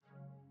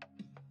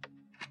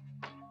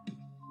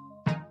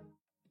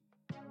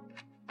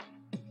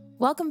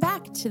Welcome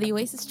back to the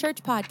Oasis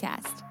Church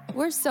podcast.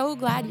 We're so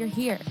glad you're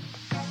here.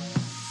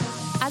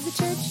 As a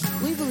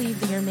church, we believe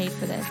that you're made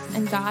for this,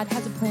 and God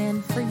has a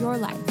plan for your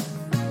life.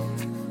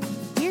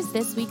 Here's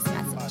this week's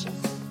message.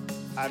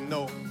 I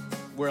know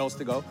where else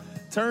to go.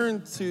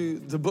 Turn to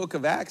the book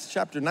of Acts,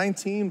 chapter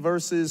 19,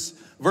 verse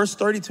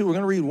 32. We're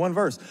going to read one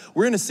verse.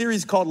 We're in a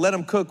series called Let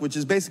 'Em Cook, which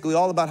is basically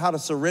all about how to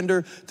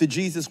surrender to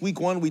Jesus. Week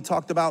 1, we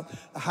talked about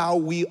how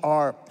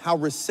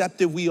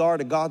receptive we are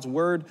to God's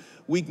word.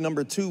 Week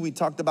number 2, we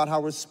talked about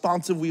how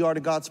responsive we are to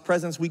God's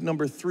presence. Week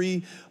number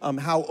 3,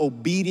 how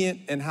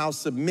obedient and how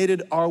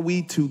submitted are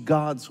we to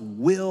God's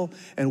will.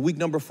 And week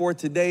number 4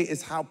 today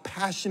is how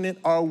passionate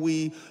are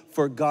we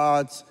for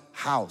God's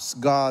house,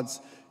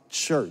 God's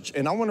church.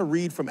 And I want to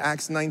read from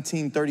Acts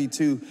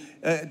 19:32.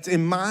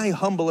 In my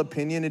humble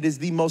opinion, it is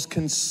the most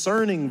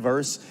concerning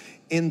verse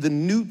in the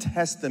New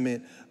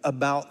Testament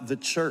about the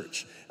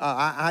church.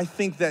 I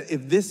think that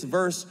if this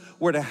verse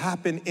were to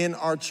happen in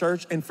our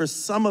church, and for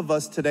some of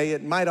us today,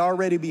 it might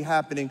already be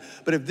happening,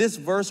 but if this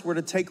verse were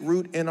to take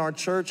root in our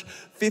church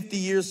 50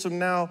 years from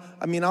now,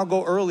 I'll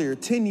go earlier,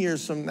 10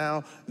 years from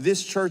now,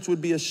 this church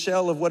would be a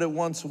shell of what it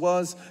once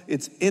was.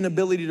 Its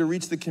inability to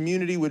reach the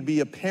community would be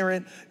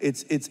apparent.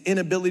 Its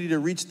inability to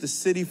reach the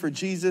city for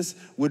Jesus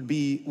would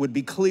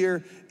be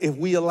clear if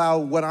we allow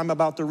what I'm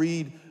about to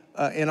read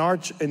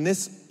in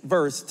this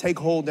verse take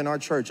hold in our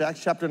church. Acts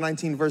chapter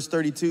 19, verse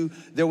 32,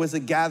 there was a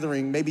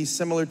gathering, maybe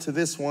similar to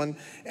this one.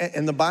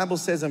 And the Bible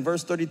says in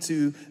verse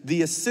 32,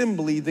 the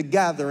assembly, the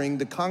gathering,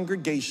 the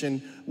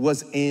congregation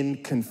was in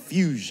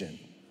confusion.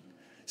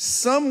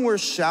 Some were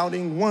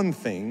shouting one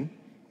thing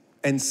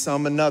and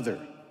some another.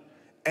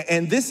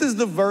 And this is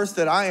the verse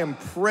that I am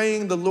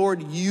praying the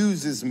Lord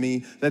uses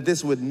me, that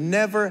this would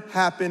never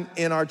happen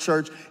in our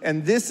church.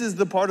 And this is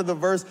the part of the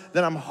verse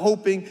that I'm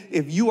hoping,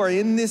 if you are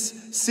in this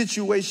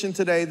situation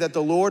today, that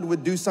the Lord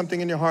would do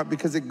something in your heart,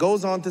 because it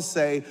goes on to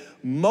say,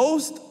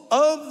 most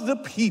of the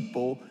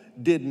people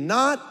did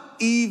not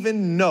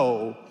even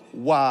know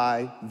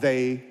why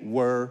they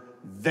were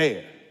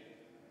there.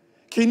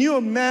 Can you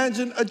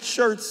imagine a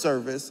church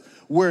service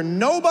where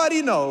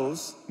nobody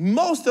knows,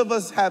 most of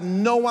us have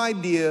no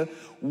idea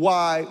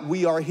why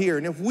we are here?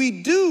 And if we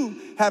do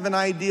have an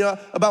idea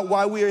about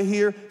why we are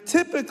here,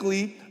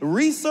 typically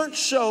research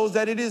shows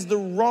that it is the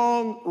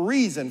wrong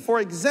reason. For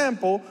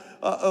example,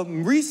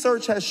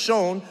 research has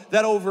shown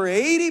that over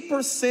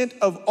 80%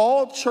 of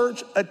all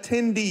church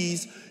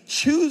attendees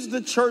choose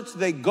the church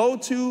they go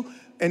to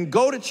and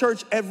go to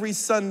church every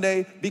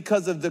Sunday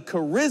because of the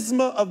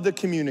charisma of the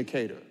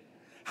communicator,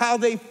 how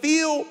they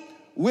feel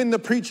when the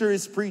preacher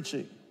is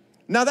preaching.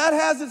 Now that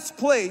has its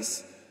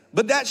place,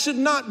 but that should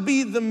not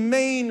be the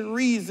main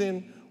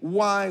reason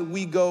why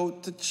we go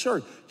to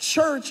church.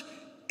 Church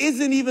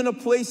isn't even a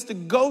place to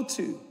go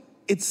to.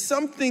 It's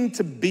something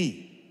to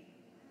be.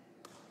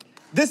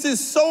 This is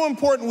so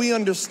important we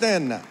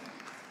understand now.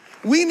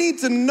 We need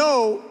to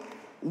know,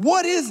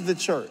 what is the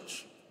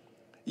church?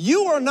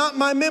 You are not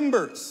my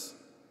members,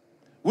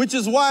 which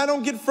is why I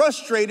don't get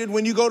frustrated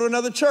when you go to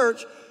another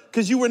church,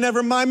 because you were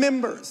never my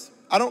members.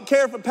 I don't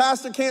care if a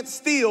pastor can't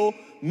steal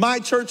my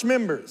church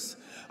members.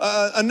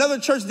 Another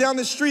church down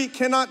the street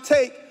cannot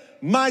take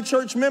my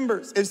church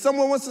members. If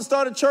someone wants to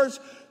start a church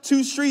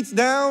 2 streets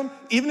down,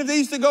 even if they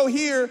used to go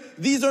here,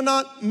 these are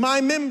not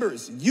my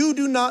members. You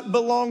do not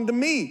belong to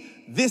me.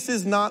 This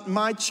is not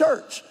my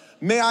church.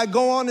 May I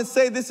go on and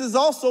say this is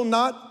also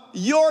not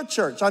your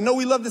church? I know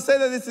we love to say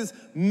that this is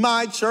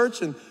my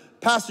church and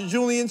Pastor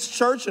Julian's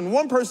church, and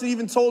one person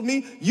even told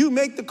me, you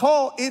make the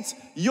call, it's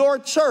your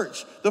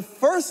church. The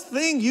first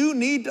thing you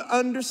need to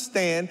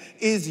understand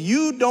is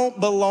you don't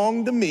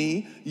belong to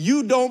me,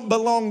 you don't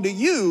belong to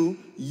you,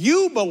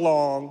 you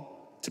belong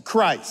to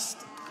Christ.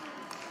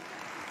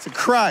 To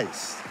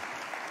Christ.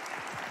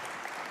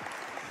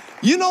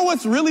 You know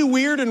what's really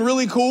weird and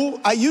really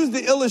cool? I used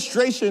the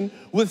illustration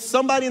with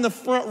somebody in the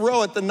front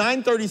row at the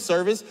 9:30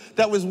 service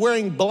that was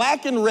wearing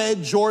black and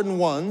red Jordan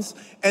 1s,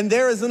 and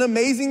there is an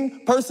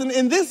amazing person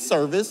in this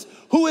service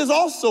who is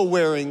also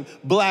wearing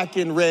black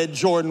and red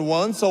Jordan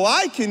 1s, so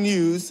I can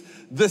use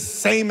the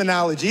same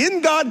analogy.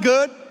 Isn't God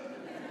good?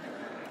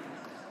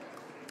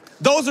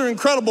 Those are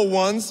incredible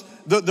ones,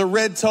 the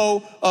red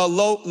toe,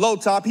 low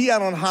top. He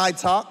had on high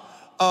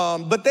top,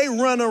 but they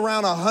run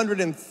around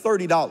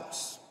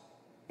 $130.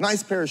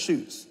 Nice pair of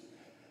shoes.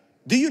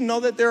 Do you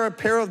know that there are a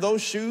pair of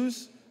those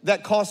shoes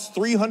that cost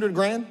 300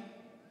 grand?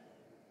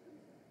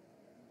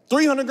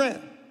 300 grand.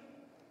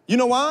 You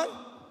know why?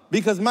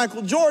 Because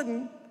Michael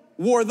Jordan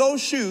wore those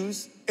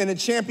shoes in a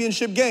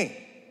championship game.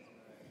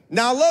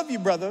 Now, I love you,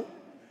 brother,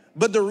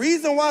 but the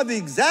reason why the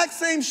exact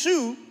same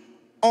shoe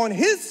on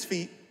his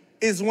feet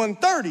is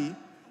 130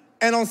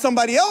 and on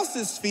somebody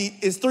else's feet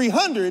is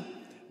 300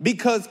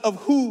 because of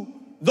who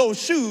those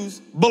shoes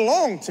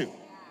belong to.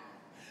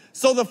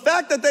 So the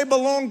fact that they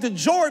belong to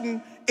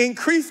Jordan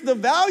increased the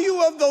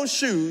value of those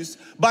shoes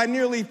by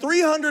nearly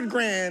 300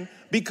 grand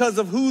because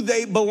of who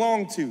they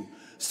belong to.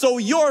 So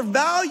your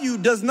value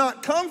does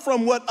not come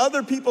from what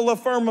other people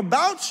affirm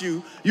about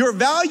you. Your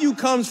value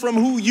comes from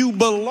who you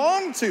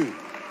belong to.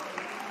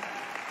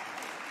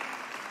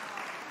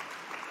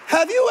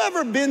 Have you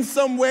ever been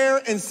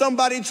somewhere and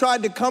somebody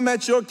tried to come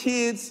at your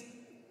kids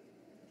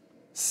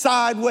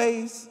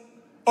sideways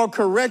or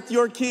correct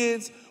your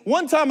kids?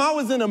 One time I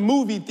was in a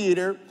movie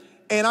theater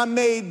and I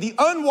made the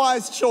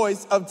unwise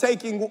choice of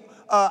taking,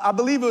 I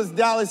believe it was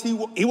Dallas. He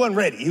wasn't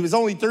ready. He was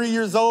only 3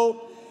 years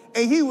old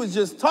and he was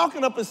just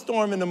talking up a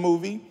storm in the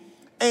movie,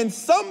 and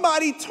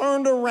somebody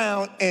turned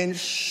around and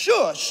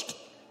shushed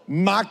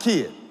my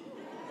kid.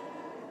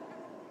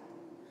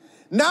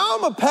 Now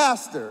I'm a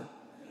pastor,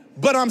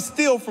 but I'm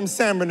still from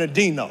San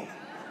Bernardino.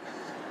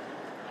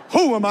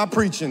 Who am I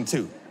preaching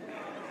to?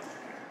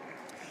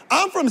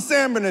 I'm from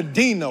San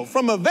Bernardino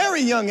from a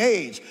very young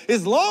age,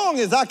 as long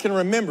as I can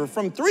remember.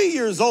 From 3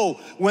 years old,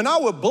 when I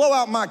would blow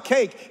out my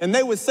cake and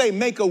they would say,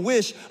 make a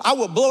wish, I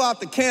would blow out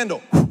the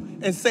candle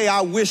and say,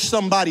 I wish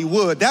somebody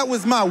would. That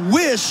was my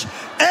wish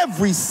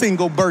every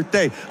single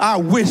birthday. I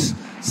wish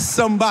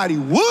somebody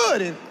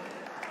would. And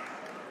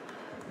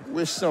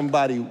wish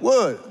somebody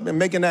would. I've been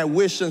making that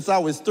wish since I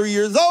was 3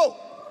 years old.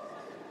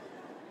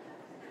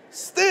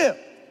 Still,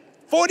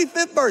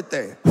 45th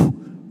birthday,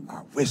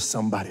 I wish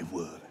somebody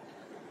would.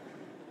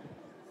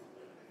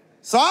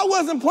 So I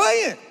wasn't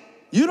playing.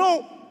 You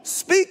don't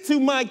speak to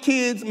my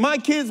kids. My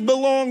kids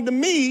belong to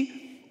me.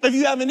 If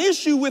you have an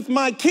issue with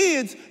my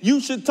kids, you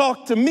should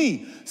talk to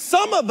me.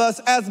 Some of us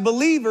as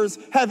believers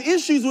have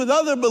issues with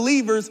other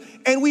believers,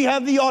 and we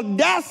have the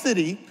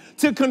audacity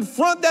to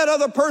confront that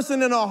other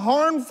person in a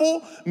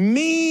harmful,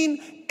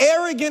 mean,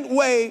 arrogant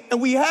way, and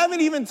we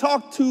haven't even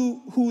talked to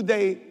who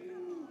they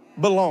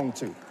belong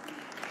to.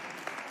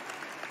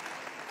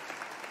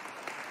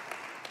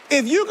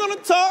 If you're gonna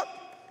talk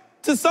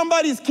to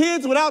somebody's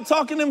kids without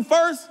talking to them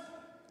first,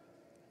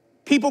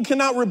 people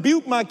cannot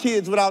rebuke my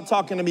kids without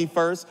talking to me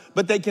first,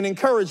 but they can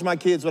encourage my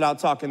kids without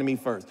talking to me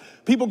first.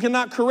 People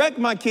cannot correct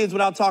my kids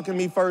without talking to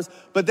me first,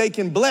 but they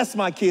can bless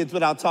my kids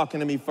without talking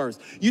to me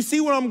first. You see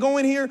where I'm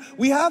going here?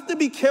 We have to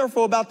be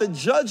careful about the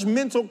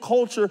judgmental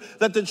culture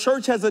that the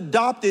church has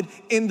adopted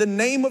in the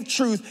name of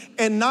truth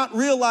and not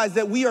realize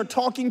that we are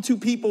talking to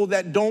people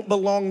that don't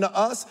belong to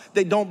us.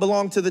 They don't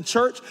belong to the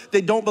church.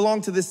 They don't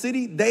belong to the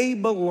city. They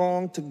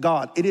belong to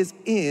God. It is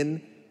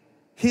in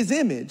His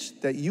image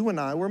that you and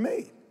I were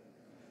made.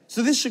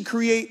 So this should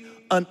create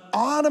an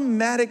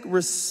automatic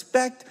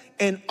respect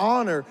and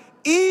honor,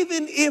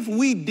 even if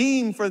we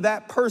deem for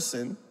that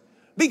person,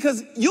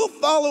 because you'll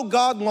follow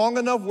God long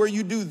enough where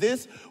you do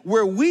this,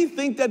 where we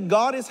think that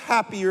God is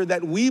happier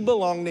that we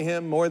belong to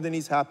Him more than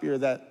He's happier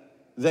that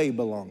they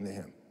belong to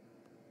Him.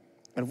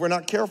 And if we're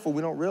not careful,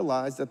 we don't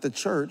realize that the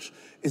church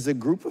is a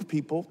group of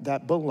people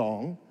that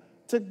belong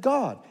to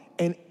God.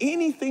 And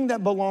anything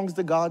that belongs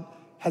to God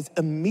has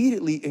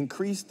immediately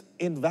increased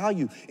in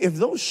value. If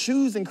those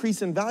shoes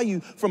increase in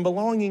value from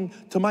belonging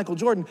to Michael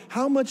Jordan,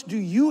 how much do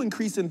you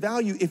increase in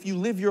value if you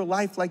live your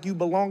life like you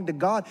belong to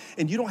God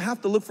and you don't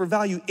have to look for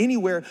value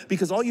anywhere,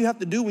 because all you have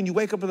to do when you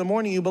wake up in the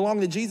morning, you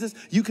belong to Jesus,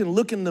 you can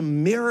look in the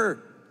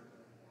mirror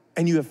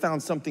and you have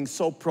found something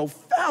so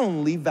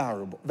profoundly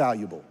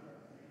valuable.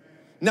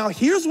 Now,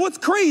 here's what's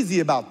crazy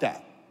about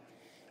that,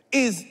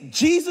 is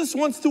Jesus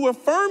wants to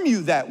affirm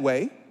you that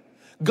way.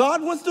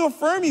 God wants to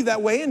affirm you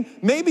that way, and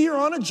maybe you're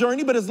on a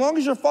journey, but as long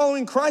as you're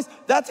following Christ,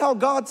 that's how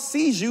God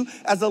sees you,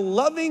 as a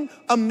loving,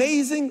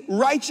 amazing,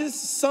 righteous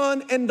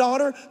son and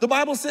daughter. The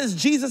Bible says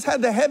Jesus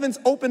had the heavens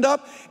opened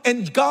up,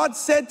 and God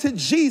said to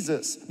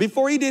Jesus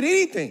before He did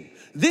anything,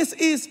 this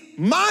is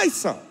my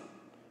son.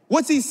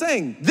 What's He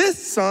saying?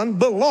 This son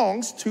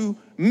belongs to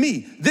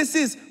me. This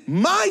is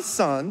my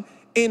son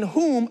in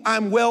whom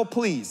I'm well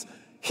pleased.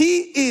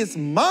 He is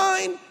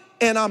mine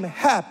and I'm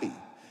happy.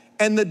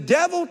 And the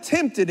devil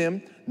tempted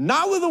Him,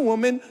 not with a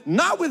woman,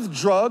 not with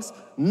drugs,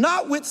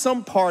 not with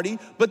some party,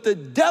 but the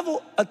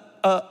devil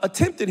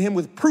tempted Him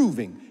with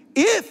proving,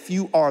 if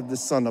you are the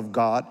Son of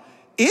God,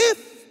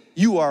 if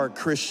you are a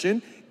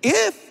Christian,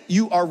 if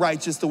you are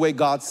righteous the way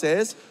God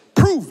says,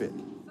 prove it.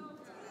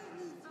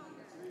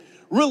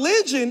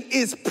 Religion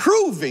is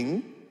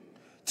proving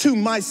to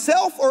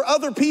myself or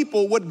other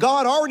people what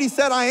God already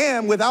said I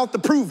am without the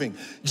proving.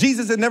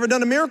 Jesus had never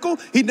done a miracle.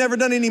 He'd never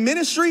done any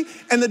ministry.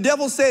 And the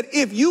devil said,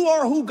 if you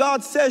are who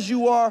God says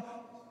you are,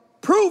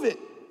 prove it.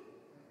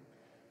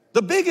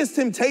 The biggest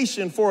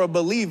temptation for a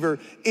believer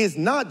is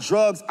not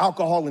drugs,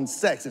 alcohol, and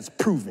sex. It's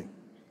proving.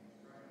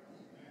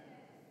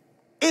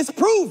 It's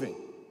proving.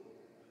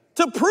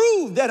 To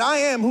prove that I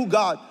am who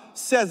God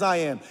says I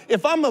am.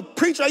 If I'm a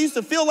preacher, I used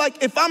to feel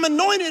like if I'm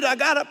anointed, I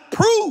gotta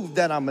prove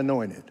that I'm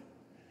anointed.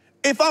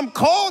 If I'm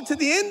called to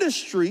the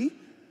industry,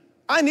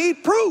 I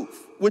need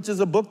proof, which is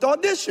a booked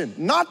audition,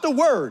 not the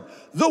word.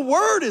 The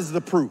word is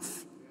the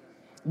proof.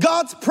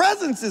 God's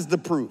presence is the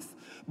proof.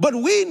 But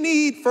we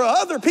need for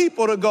other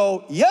people to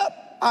go,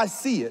 yep, I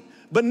see it.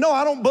 But no,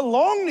 I don't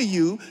belong to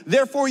you.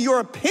 Therefore, your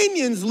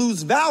opinions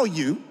lose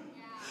value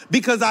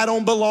because I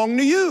don't belong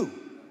to you.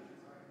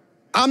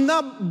 I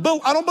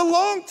don't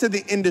belong to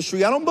the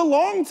industry. I don't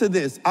belong to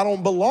this. I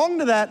don't belong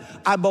to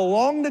that. I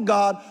belong to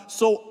God.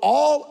 So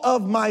all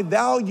of my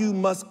value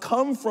must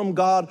come from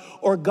God,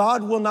 or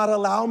God will not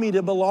allow me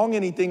to belong to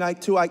anything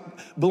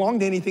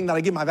that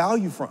I get my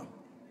value from.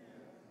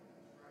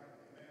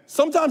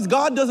 Sometimes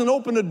God doesn't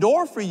open a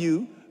door for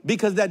you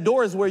because that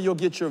door is where you'll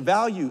get your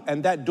value,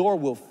 and that door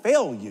will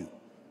fail you.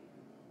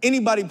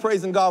 Anybody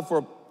praising God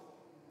for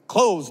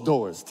closed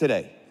doors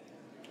today?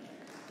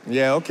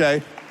 Yeah,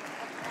 okay.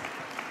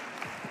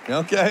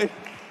 Okay.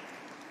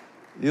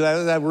 You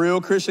like that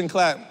real Christian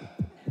clap.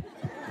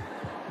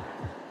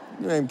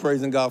 You ain't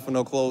praising God for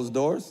no closed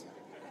doors.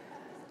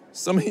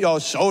 Some of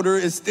y'all's shoulder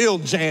is still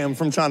jammed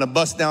from trying to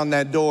bust down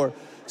that door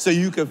so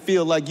you can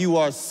feel like you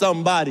are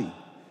somebody.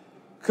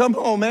 Come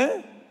on,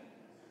 man.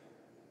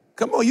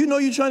 Come on, you know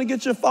you're trying to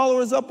get your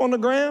followers up on the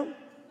gram?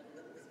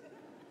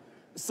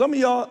 Some of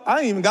y'all, I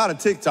ain't even got a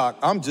TikTok.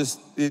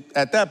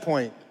 At that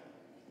point,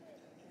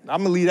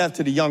 I'm gonna leave that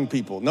to the young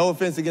people. No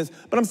offense against,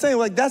 but I'm saying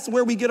like that's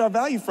where we get our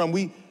value from.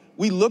 We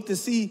look to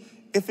see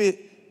if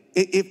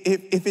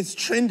it's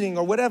trending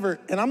or whatever.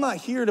 And I'm not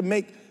here to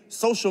make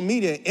social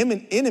media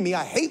an enemy.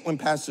 I hate when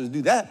pastors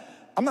do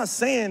that. I'm not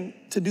saying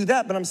to do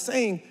that, but I'm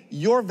saying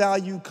your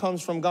value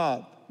comes from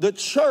God. The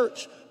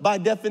church, by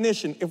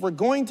definition, if we're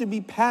going to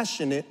be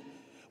passionate,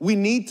 we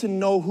need to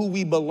know who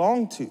we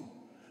belong to,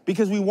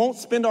 because we won't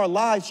spend our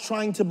lives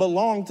trying to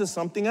belong to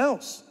something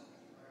else.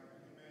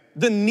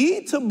 The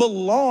need to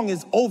belong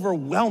is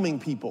overwhelming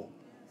people.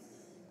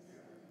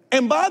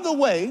 And by the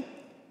way,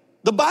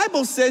 the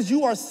Bible says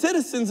you are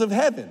citizens of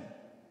heaven.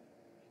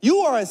 You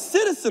are a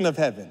citizen of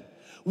heaven,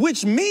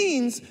 which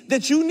means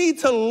that you need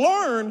to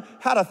learn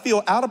how to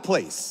feel out of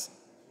place.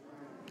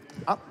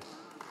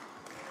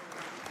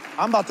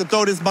 I'm about to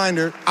throw this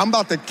binder. I'm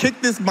about to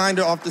kick this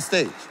binder off the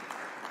stage.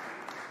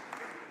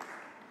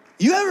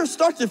 You ever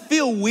start to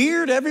feel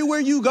weird everywhere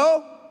you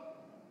go?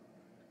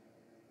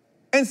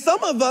 And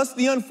some of us,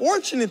 the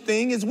unfortunate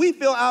thing is we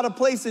feel out of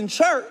place in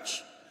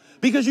church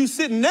because you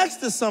sit next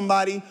to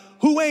somebody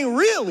who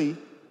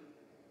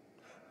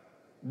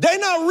they're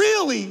not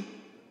really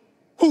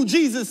who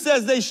Jesus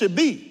says they should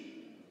be.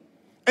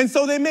 And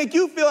so they make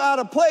you feel out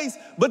of place,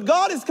 but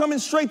God is coming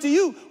straight to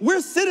you.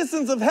 We're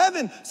citizens of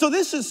heaven, so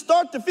this should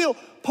start to feel.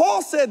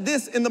 Paul said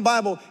this in the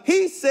Bible.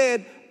 He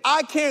said,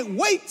 I can't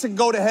wait to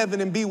go to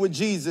heaven and be with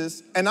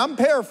Jesus. And I'm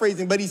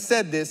paraphrasing, but he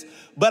said this,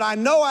 but I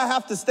know I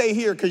have to stay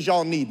here because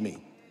y'all need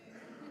me.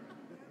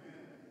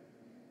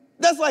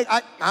 That's like,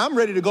 I'm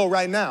ready to go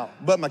right now,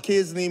 but my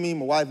kids need me,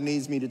 my wife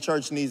needs me, the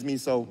church needs me,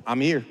 so I'm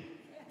here.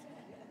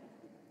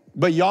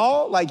 But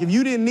y'all, like if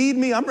you didn't need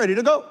me, I'm ready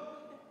to go.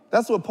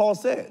 That's what Paul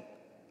said.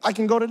 I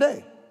can go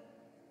today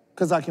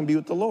because I can be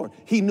with the Lord.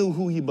 He knew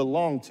who he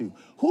belonged to.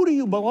 Who do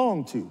you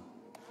belong to?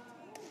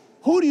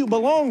 Who do you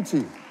belong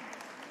to?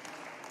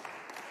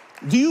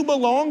 Do you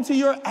belong to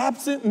your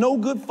absent, no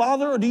good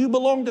father, or do you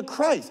belong to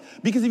Christ?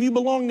 Because if you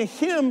belong to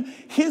him,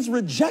 his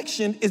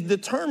rejection is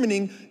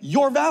determining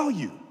your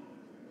value.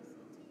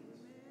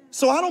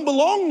 So I don't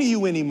belong to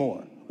you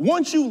anymore.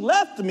 Once you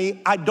left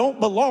me, I don't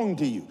belong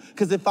to you.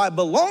 Because if I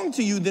belong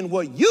to you, then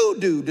what you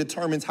do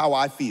determines how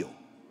I feel.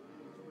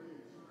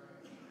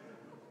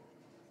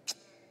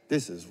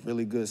 This is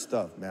really good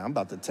stuff, man. I'm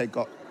about to take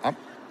off. I'm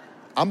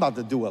about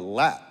to do a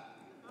lap.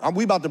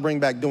 We about to bring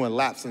back doing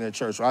laps in the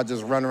church where I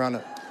just run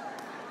around.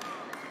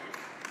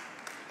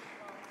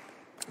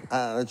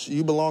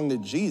 You belong to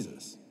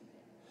Jesus.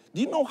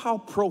 Do you know how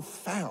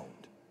profound?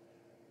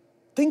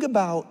 Think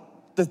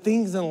about the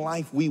things in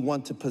life we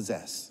want to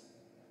possess.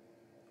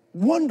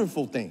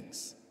 Wonderful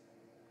things.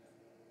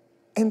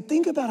 And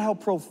think about how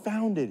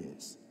profound it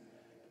is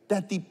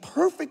that the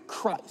perfect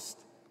Christ,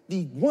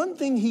 the one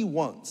thing he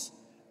wants,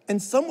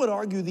 and some would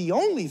argue the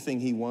only thing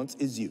he wants,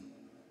 is you.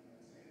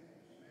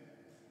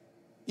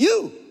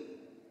 You.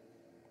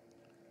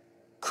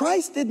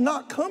 Christ did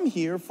not come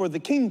here for the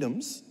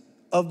kingdoms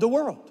of the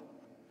world.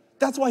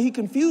 That's why he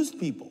confused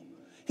people.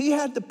 He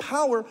had the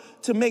power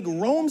to make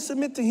Rome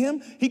submit to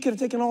him. He could have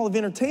taken all of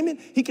entertainment.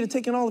 He could have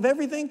taken all of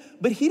everything,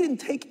 but he didn't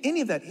take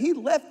any of that. He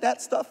left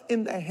that stuff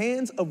in the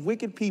hands of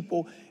wicked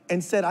people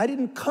and said, I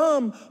didn't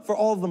come for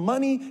all the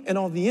money and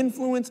all the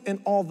influence and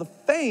all the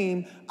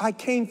fame. I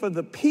came for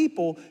the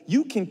people.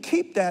 You can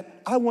keep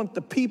that. I want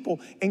the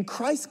people. And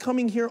Christ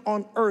coming here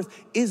on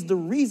earth is the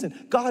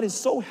reason. God is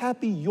so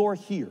happy you're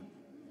here.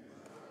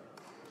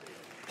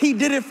 He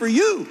did it for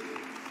you.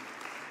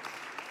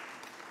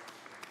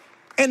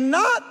 And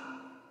not,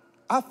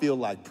 I feel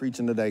like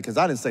preaching today because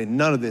I didn't say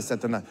none of this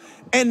at the night.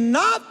 And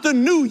not the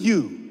new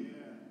you.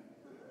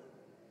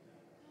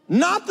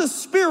 Not the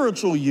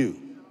spiritual you.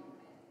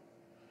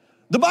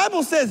 The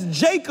Bible says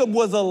Jacob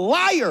was a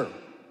liar.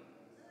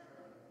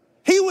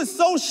 He was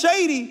so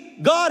shady,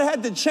 God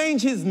had to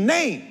change his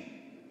name.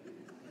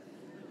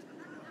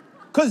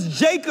 Because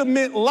Jacob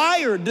meant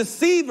liar,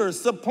 deceiver,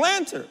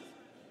 supplanter.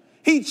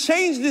 He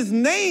changed his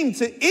name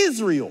to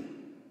Israel.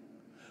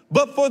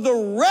 But for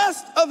the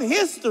rest of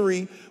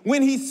history,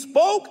 when he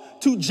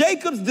spoke to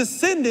Jacob's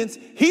descendants,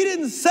 he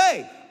didn't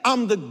say,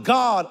 I'm the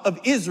God of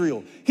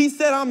Israel. He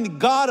said, I'm the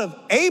God of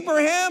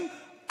Abraham,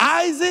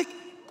 Isaac,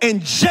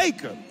 and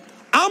Jacob.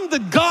 I'm the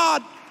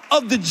God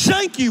of the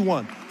janky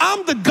one.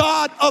 I'm the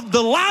God of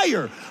the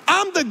liar.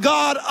 I'm the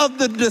God of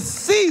the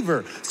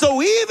deceiver. So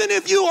even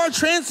if you are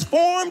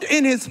transformed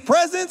in his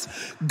presence,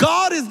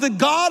 God is the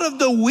God of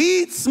the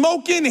weed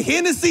smoking,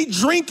 Hennessy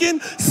drinking,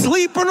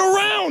 sleeping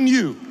around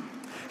you.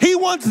 He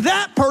wants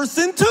that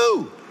person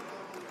too.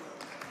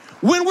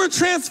 When we're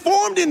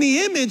transformed in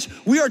the image,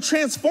 we are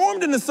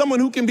transformed into someone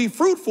who can be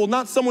fruitful,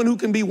 not someone who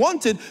can be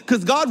wanted,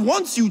 because God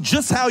wants you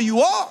just how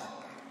you are.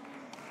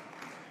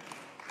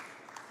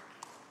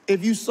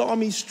 If you saw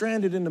me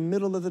stranded in the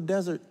middle of the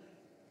desert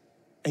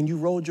and you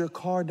rolled your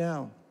car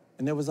down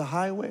and there was a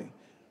highway,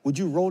 would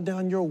you roll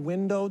down your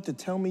window to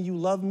tell me you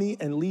love me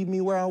and leave me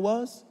where I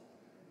was?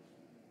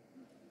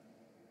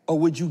 Or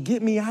would you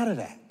get me out of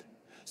that?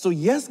 So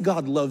yes,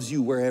 God loves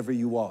you wherever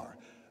you are.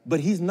 But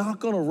he's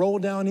not gonna roll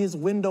down his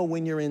window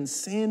when you're in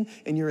sin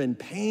and you're in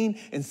pain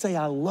and say,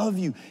 I love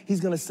you. He's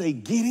gonna say,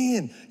 get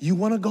in. You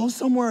wanna go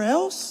somewhere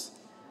else?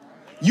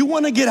 You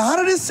wanna get out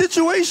of this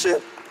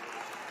situation?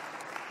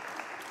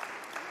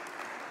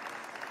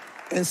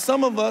 And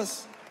some of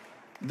us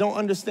don't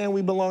understand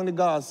we belong to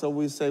God, so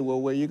we say,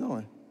 well, where are you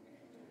going?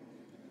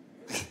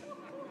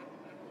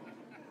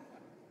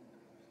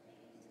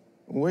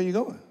 Where are you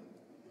going?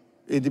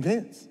 It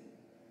depends.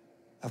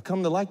 I've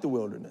come to like the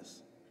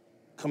wilderness.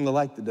 Come to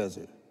like the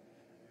desert.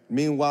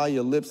 Meanwhile,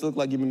 your lips look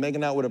like you've been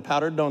making out with a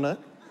powdered donut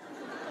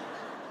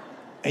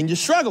and you're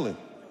struggling.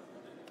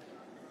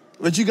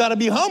 But you gotta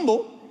be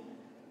humble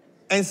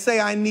and say,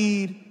 I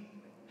need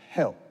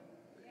help.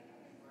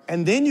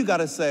 And then you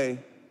gotta say,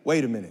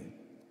 wait a minute,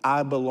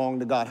 I belong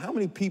to God. How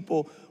many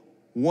people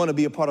wanna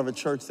be a part of a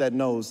church that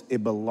knows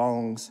it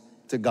belongs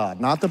to God?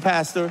 Not the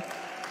pastor,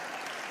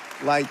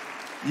 like,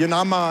 you're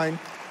not mine.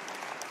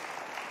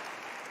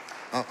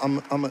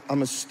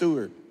 I'm a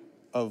steward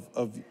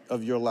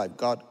of your life.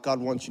 God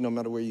wants you no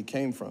matter where you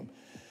came from.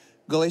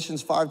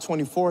 Galatians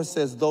 5:24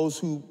 says, those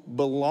who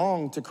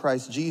belong to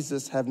Christ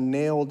Jesus have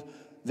nailed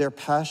their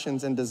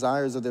passions and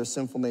desires of their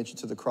sinful nature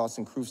to the cross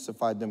and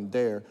crucified them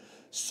there.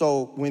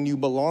 So when you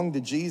belong to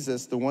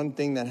Jesus, the one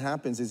thing that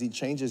happens is he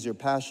changes your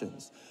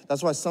passions.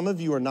 That's why some of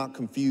you are not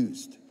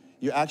confused.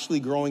 You're actually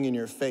growing in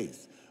your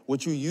faith.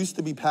 What you used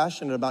to be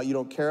passionate about, you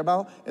don't care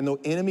about, and the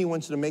enemy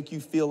wants to make you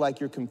feel like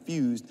you're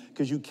confused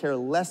because you care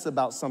less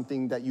about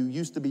something that you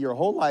used to be your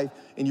whole life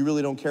and you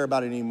really don't care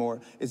about it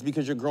anymore. It's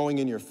because you're growing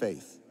in your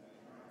faith.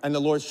 And the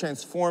Lord's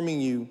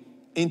transforming you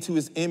into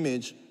his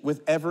image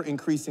with ever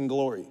increasing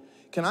glory.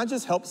 Can I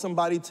just help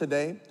somebody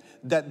today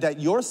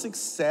that your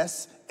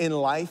success in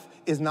life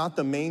is not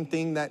the main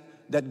thing that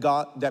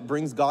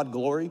brings God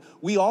glory?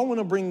 We all want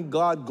to bring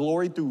God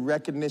glory through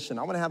recognition.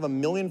 I want to have 1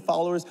 million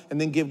followers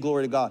and then give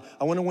glory to God.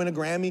 I want to win a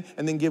Grammy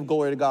and then give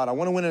glory to God. I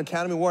want to win an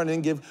Academy Award and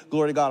then give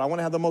glory to God. I want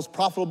to have the most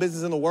profitable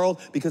business in the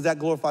world because that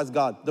glorifies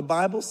God. The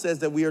Bible says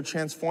that we are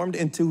transformed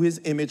into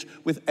his image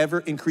with ever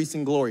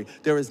increasing glory.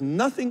 There is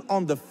nothing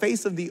on the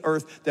face of the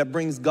earth that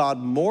brings God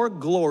more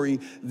glory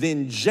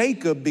than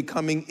Jacob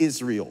becoming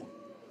Israel.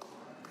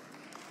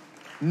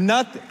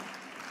 Nothing.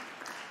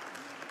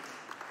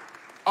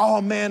 Oh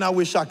man, I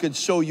wish I could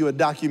show you a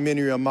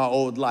documentary of my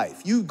old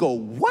life. You go,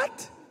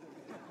 what?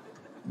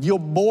 Your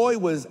boy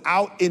was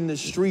out in the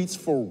streets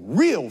for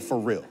real, for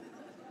real.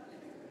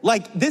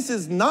 Like, this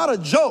is not a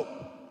joke.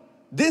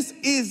 This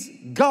is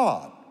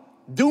God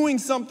doing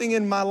something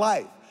in my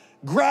life,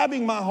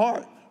 grabbing my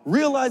heart,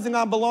 realizing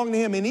I belong to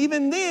him. And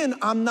even then,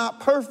 I'm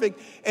not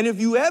perfect. And if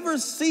you ever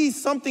see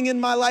something in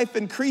my life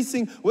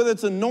increasing, whether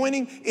it's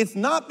anointing, it's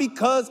not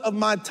because of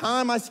my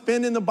time I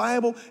spend in the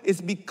Bible.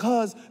 It's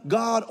because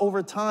God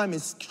over time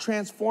is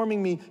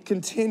transforming me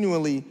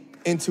continually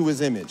into his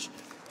image.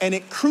 And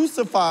it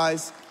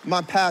crucifies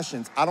my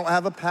passions. I don't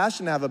have a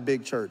passion to have a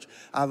big church.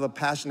 I have a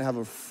passion to have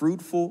a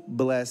fruitful,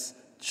 blessed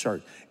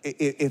church.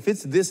 If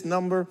it's this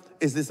number,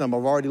 it's this number.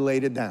 I've already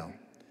laid it down.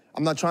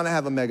 I'm not trying to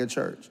have a mega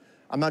church.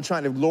 I'm not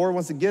trying, if Lord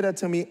wants to give that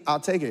to me,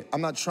 I'll take it.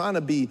 I'm not trying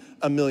to be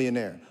a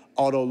millionaire.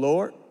 Although,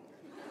 Lord,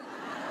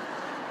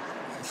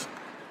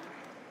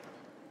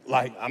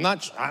 like,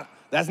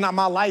 that's not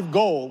my life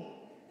goal,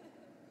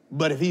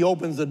 but if he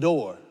opens the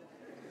door,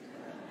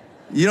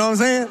 you know what I'm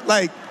saying?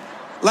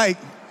 Like,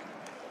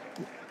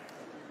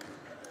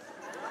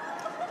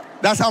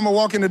 that's how I'm gonna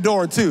walk in the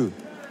door too.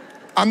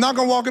 I'm not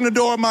gonna walk in the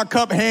door with my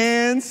cup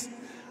hands,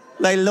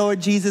 like, Lord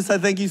Jesus, I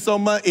thank you so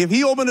much. If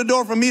he opened the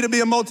door for me to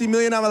be a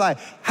multi-millionaire, I'm like,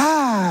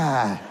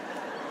 hi.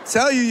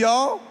 Tell you,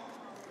 y'all.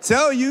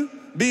 Tell you,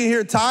 being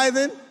here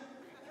tithing,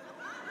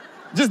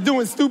 just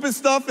doing stupid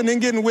stuff and then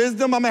getting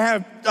wisdom. I'm gonna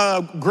have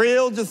a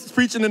grill, just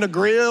preaching in a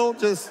grill,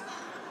 just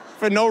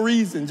for no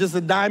reason, just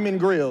a diamond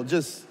grill,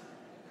 just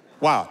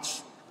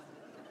watch.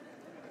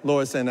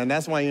 Lord saying, and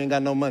that's why you ain't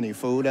got no money,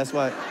 fool. That's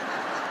why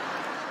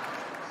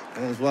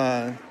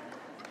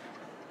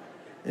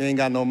you ain't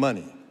got no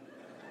money.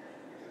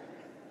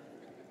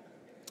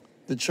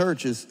 The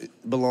church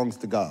belongs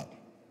to God.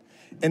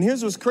 And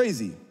here's what's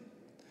crazy.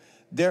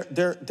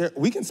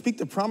 We can speak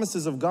the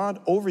promises of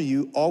God over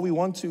you all we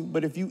want to,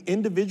 but if you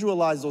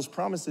individualize those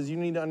promises, you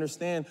need to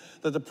understand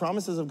that the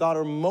promises of God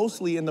are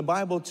mostly in the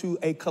Bible to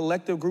a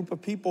collective group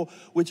of people,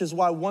 which is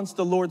why once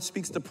the Lord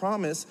speaks the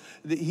promise,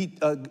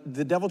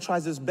 the devil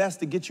tries his best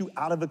to get you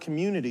out of a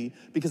community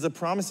because the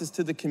promise is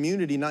to the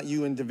community, not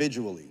you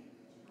individually.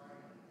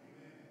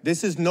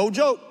 This is no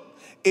joke.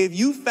 If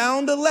you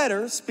found a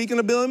letter, speaking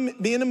of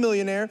being a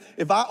millionaire,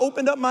 if I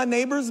opened up my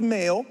neighbor's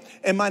mail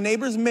and my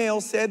neighbor's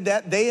mail said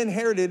that they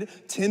inherited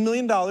 $10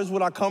 million,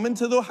 would I come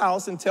into the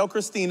house and tell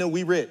Christina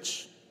we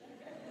rich?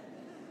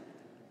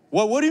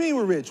 Well, what do you mean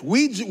we're rich?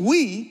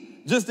 We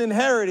just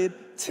inherited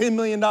 $10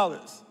 million.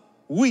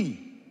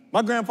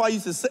 My grandpa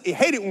used to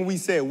hate it when we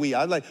said we.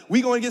 I was like,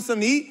 we going to get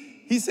something to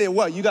eat? He said,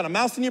 what, you got a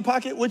mouse in your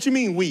pocket? What you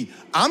mean we?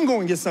 I'm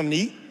going to get something to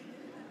eat.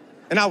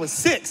 And I was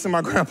 6 and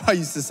my grandpa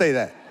used to say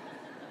that.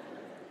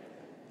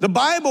 The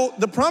Bible,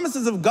 the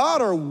promises of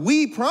God are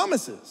we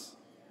promises.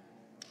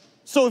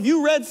 So if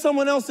you read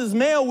someone else's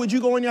mail, would you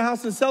go in your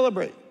house and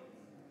celebrate?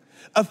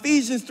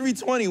 Ephesians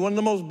 3:20, one of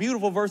the most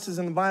beautiful verses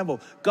in the Bible.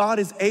 God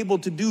is able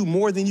to do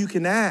more than you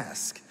can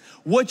ask.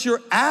 What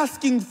you're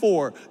asking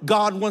for,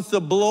 God wants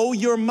to blow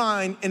your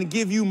mind and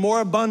give you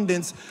more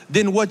abundance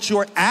than what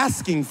you're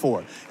asking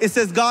for. It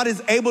says God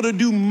is able to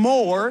do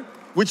more,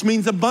 which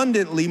means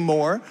abundantly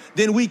more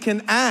than we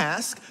can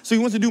ask. So he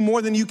wants to do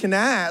more than you can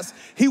ask.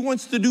 He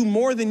wants to do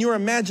more than your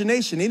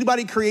imagination.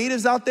 Anybody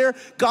creatives out there?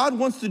 God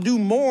wants to do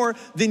more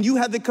than you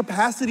have the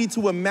capacity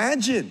to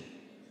imagine.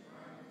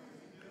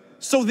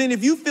 So then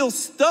if you feel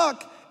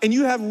stuck and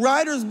you have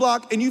writer's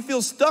block and you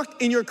feel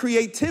stuck in your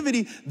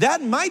creativity,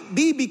 that might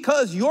be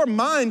because your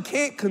mind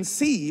can't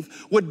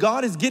conceive what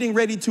God is getting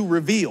ready to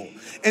reveal.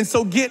 And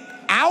so get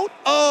out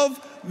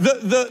of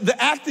the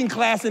acting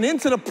class and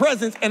into the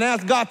presence and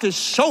ask God to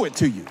show it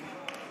to you.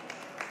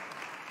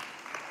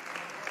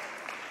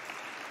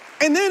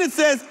 And then it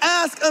says,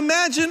 ask,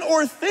 imagine,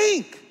 or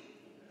think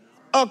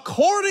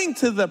according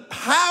to the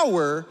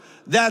power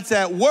that's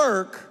at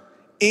work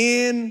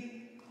in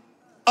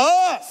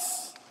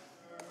us,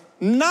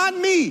 not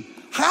me.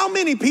 How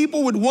many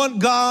people would want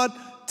God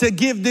to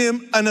give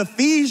them an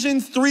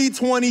Ephesians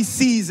 3:20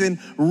 season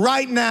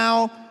right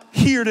now,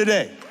 here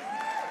today?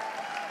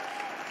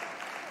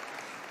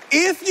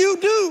 If you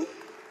do,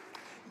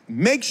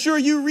 make sure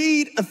you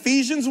read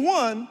Ephesians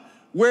 1,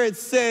 where it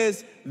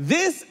says,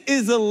 this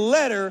is a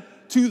letter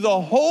to the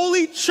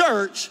holy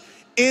church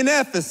in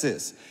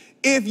Ephesus.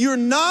 If you're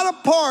not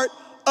a part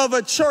of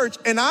a church,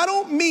 and I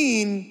don't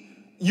mean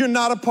you're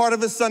not a part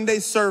of a Sunday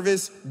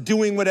service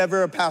doing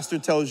whatever a pastor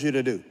tells you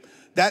to do.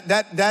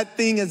 That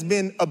thing has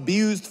been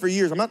abused for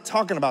years. I'm not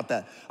talking about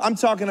that. I'm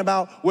talking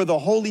about where the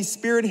Holy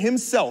Spirit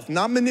himself,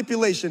 not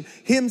manipulation,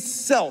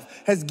 himself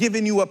has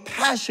given you a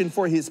passion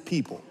for his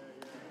people.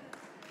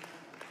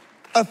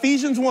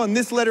 Ephesians 1,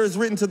 this letter is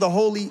written to the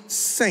holy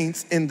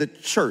saints in the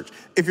church.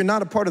 If you're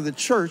not a part of the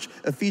church,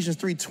 Ephesians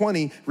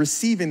 3:20,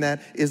 receiving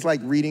that is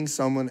like reading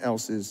someone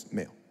else's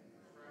mail.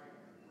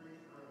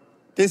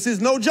 This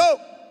is no joke.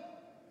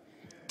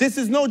 This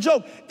is no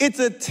joke. It's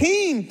a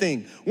team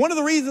thing. One of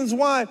the reasons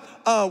why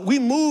we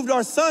moved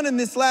our son in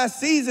this last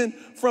season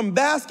from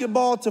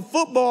basketball to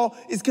football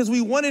is because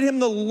we wanted him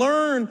to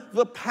learn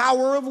the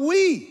power of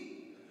we.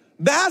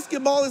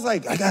 Basketball is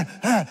like,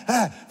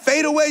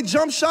 fade away,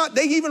 jump shot.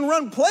 They even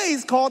run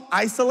plays called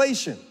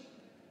isolation.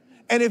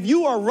 And if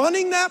you are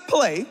running that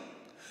play,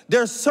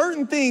 there are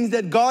certain things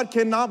that God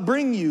cannot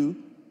bring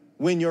you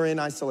when you're in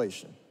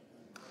isolation.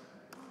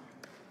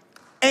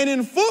 And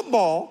in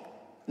football,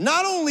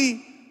 not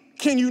only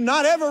can you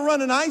not ever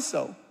run an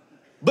ISO,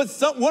 but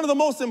one of the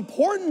most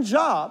important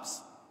jobs,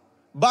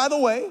 by the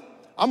way,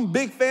 I'm a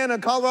big fan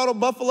of Colorado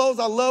Buffaloes.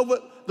 I love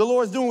what the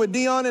Lord's doing with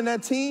Dion and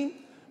that team,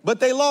 but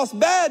they lost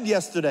bad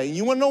yesterday.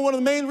 You want to know one of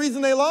the main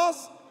reasons they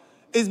lost?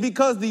 Is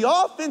because the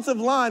offensive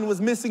line was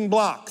missing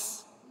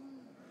blocks.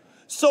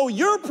 So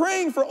you're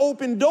praying for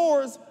open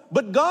doors,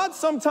 but God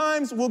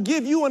sometimes will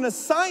give you an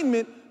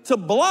assignment to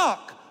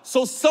block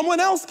so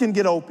someone else can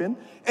get open.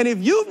 And if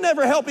you've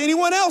never helped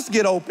anyone else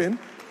get open,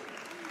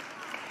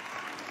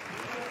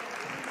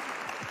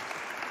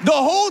 the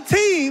whole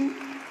team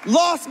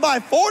lost by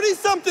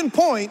 40-something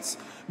points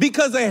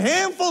because a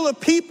handful of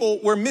people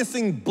were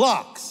missing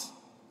blocks.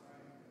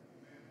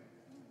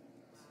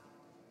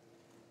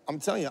 I'm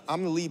telling you,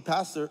 I'm the lead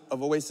pastor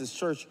of Oasis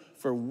Church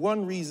for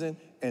one reason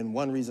and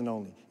one reason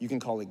only. You can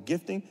call it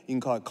gifting, you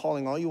can call it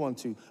calling all you want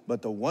to,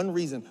 but the one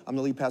reason I'm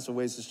the lead pastor of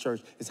Oasis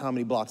Church is how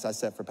many blocks I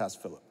set for Pastor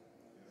Philip.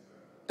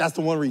 That's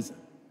the one reason.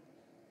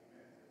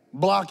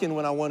 Blocking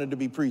when I wanted to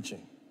be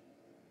preaching.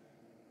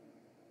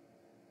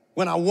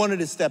 When I wanted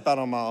to step out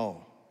on my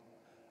own.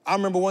 I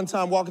remember one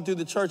time walking through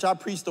the church, I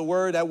preached a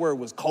word. That word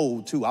was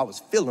cold too. I was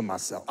feeling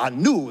myself. I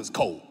knew it was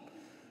cold.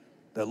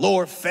 The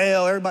Lord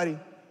fell, everybody.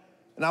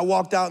 And I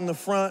walked out in the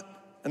front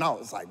and I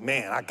was like,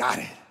 man, I got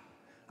it.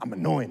 I'm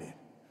anointed.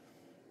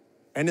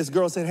 And this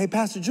girl said, hey,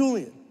 Pastor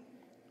Julian.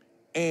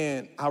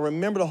 And I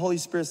remember the Holy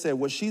Spirit said,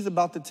 what she's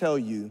about to tell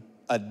you,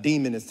 a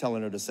demon is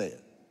telling her to say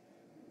it.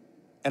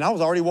 And I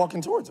was already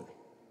walking towards her.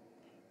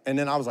 And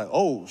then I was like,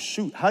 oh,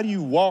 shoot, how do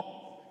you walk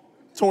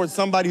towards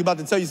somebody who's about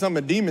to tell you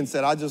something a demon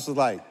said? I just was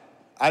like,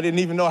 I didn't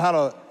even know how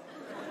to.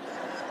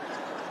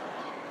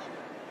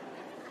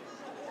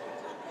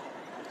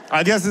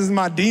 I guess this is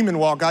my demon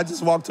walk. I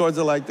just walked towards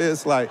her like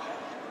this, like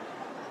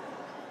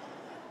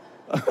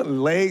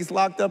legs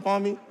locked up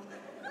on me.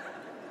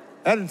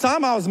 At the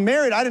time I was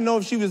married, I didn't know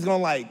if she was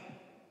gonna like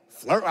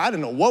flirt. I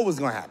didn't know what was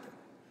gonna happen.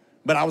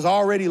 But I was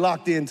already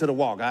locked into the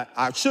walk.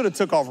 I should have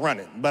took off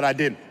running, but I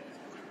didn't.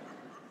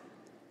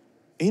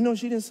 And you know,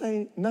 she didn't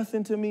say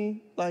nothing to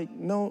me. Like,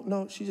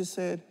 no, she just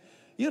said,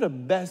 you're the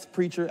best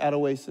preacher at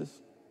Oasis.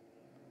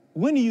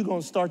 When are you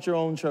gonna start your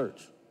own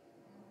church?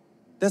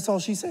 That's all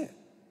she said.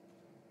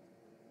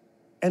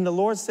 And the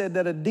Lord said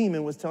that a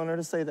demon was telling her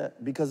to say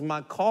that because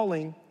my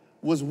calling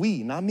was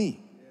we, not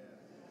me.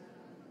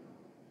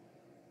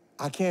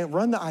 I can't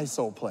run the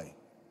ISO play.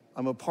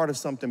 I'm a part of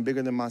something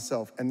bigger than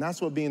myself. And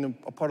that's what being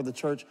a part of the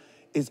church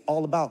is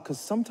all about. Because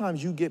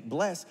sometimes you get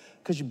blessed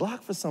because you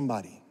block for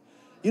somebody.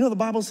 You know, the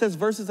Bible says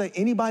verses like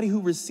anybody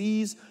who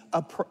receives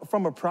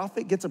from a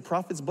prophet gets a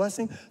prophet's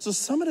blessing. So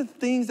some of the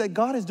things that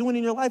God is doing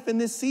in your life in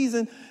this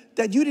season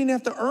that you didn't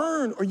have to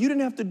earn or you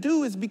didn't have to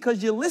do is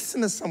because you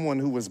listened to someone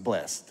who was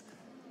blessed.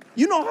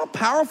 You know how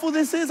powerful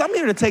this is? I'm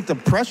here to take the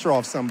pressure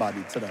off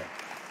somebody today.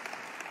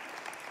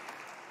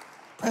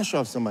 Pressure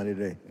off somebody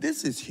today.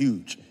 This is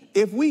huge.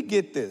 If we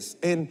get this,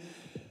 and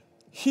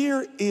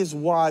here is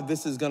why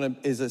this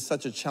is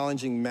such a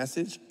challenging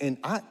message, and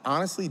I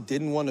honestly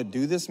didn't want to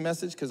do this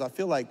message because I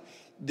feel like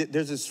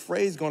there's this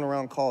phrase going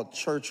around called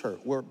church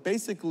hurt, where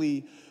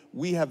basically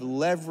we have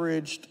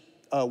leveraged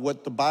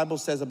what the Bible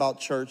says about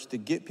church to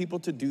get people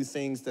to do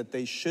things that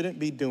they shouldn't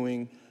be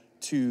doing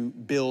to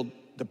build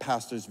the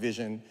pastor's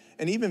vision.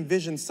 And even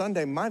Vision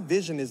Sunday, my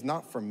vision is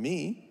not for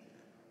me.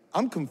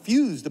 I'm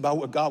confused about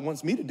what God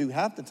wants me to do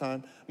half the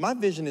time. My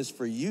vision is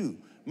for you.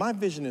 My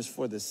vision is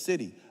for the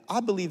city. I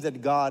believe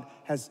that God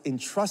has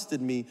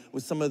entrusted me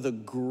with some of the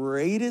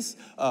greatest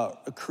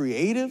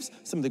creatives,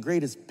 some of the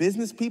greatest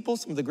business people,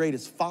 some of the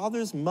greatest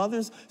fathers,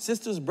 mothers,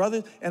 sisters,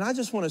 brothers, and I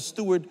just want to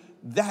steward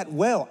that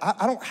well.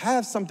 I don't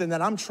have something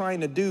that I'm trying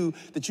to do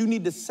that you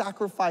need to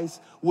sacrifice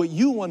what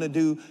you want to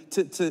do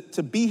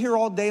to be here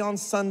all day on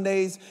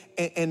Sundays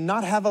and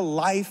not have a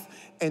life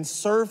and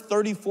serve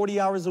 30, 40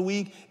 hours a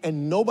week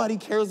and nobody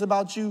cares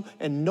about you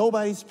and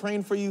nobody's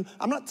praying for you.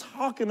 I'm not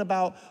talking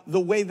about the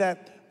way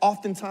that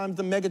oftentimes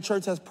the mega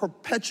church has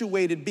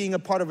perpetuated being a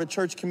part of a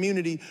church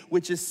community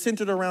which is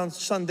centered around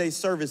Sunday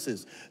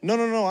services.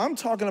 No. I'm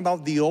talking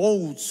about the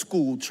old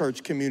school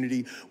church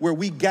community where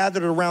we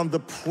gathered around the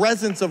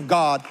presence of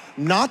God,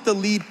 not the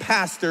lead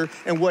pastor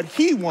and what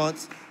he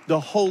wants, the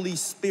Holy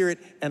Spirit.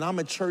 And I'm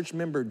a church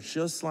member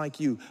just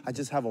like you. I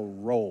just have a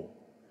role.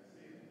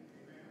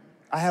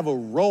 I have a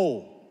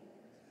role,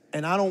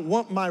 and I don't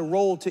want my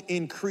role to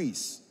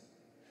increase.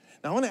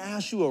 Now, I want to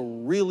ask you a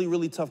really,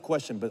 really tough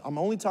question, but I'm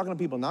only talking to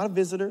people, not a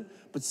visitor,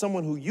 but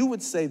someone who you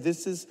would say,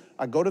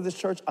 I go to this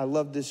church, I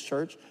love this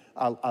church,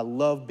 I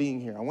love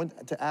being here. I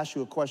want to ask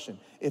you a question.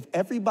 If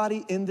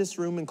everybody in this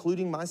room,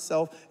 including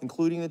myself,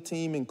 including the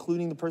team,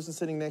 including the person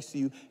sitting next to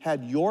you,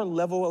 had your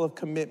level of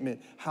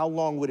commitment, how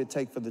long would it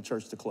take for the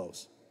church to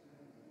close?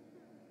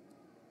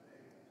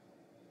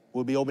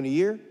 Will it be open a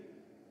year?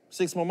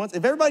 6 more months?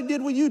 If everybody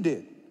did what you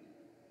did.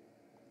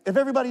 If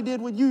everybody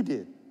did what you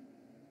did.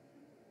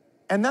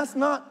 And that's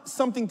not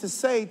something to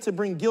say to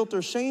bring guilt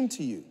or shame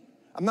to you.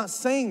 I'm not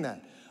saying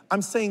that.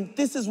 I'm saying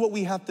this is what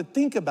we have to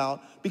think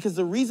about because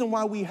the reason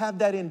why we have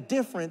that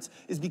indifference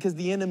is because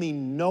the enemy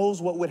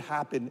knows what would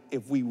happen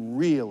if we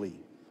really,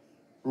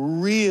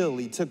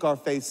 really took our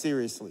faith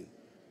seriously.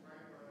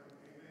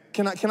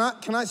 Can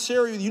I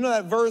share with you? You know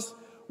that verse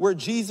where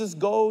Jesus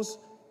goes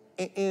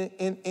and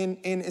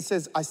it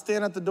says, I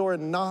stand at the door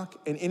and knock,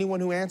 and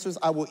anyone who answers,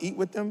 I will eat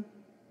with them.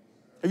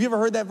 Have you ever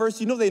heard that verse?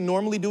 You know they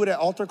normally do it at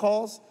altar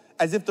calls,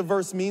 as if the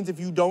verse means if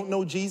you don't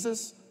know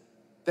Jesus,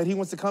 that he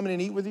wants to come in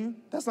and eat with you.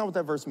 That's not what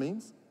that verse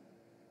means.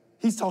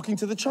 He's talking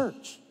to the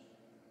church.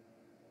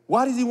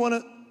 Why does he want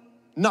to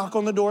knock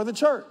on the door of the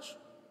church?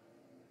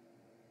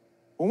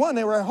 Well, one,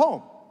 they were at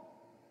home.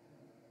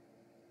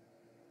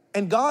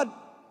 And God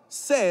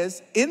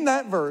says in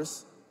that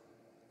verse,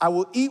 I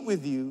will eat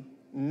with you.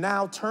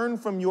 Now turn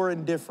from your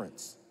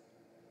indifference.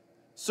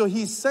 So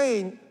he's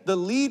saying the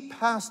lead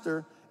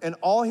pastor and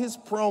all his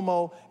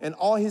promo and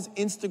all his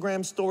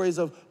Instagram stories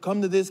of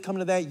come to this, come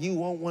to that, you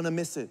won't want to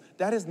miss it.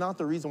 That is not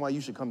the reason why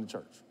you should come to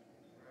church.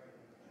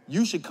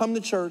 You should come to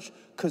church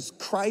because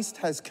Christ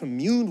has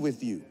communed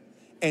with you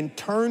and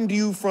turned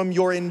you from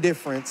your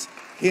indifference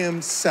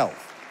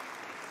himself.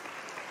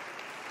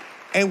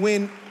 And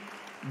when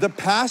the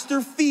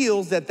pastor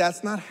feels that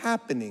that's not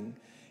happening,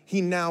 he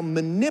now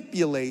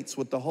manipulates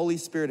what the Holy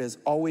Spirit has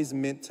always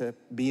meant to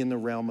be in the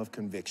realm of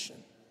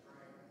conviction.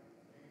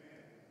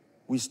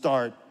 We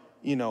start,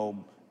 putting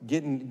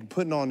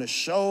on a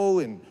show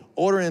and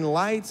ordering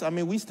lights. I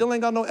mean, we still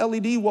ain't got no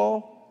LED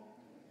wall.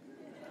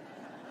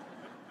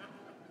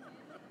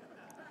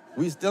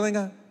 We still ain't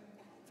got,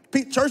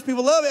 church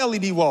people love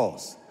LED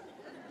walls.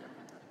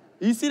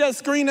 You see that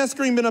screen? That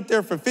screen been up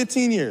there for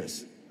 15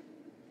 years.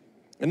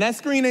 And that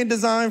screen ain't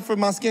designed for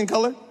my skin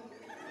color.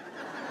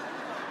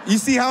 You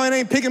see how it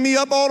ain't picking me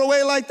up all the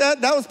way like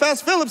that? That was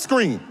Pastor Philip's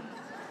screen.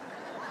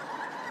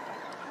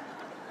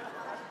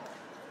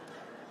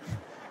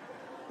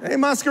 Ain't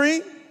my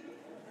screen.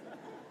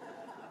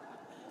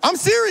 I'm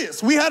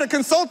serious. We had a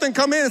consultant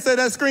come in and say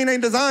that screen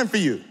ain't designed for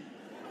you.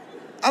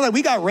 I'm like,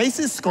 we got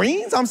racist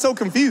screens? I'm so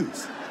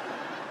confused.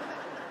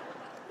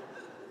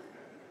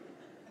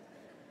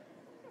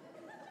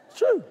 It's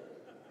true.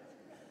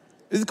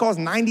 This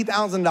costs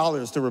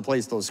 $90,000 to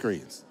replace those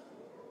screens.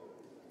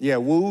 Yeah,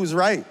 woo's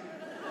right.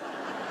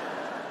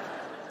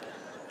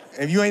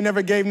 If you ain't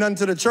never gave nothing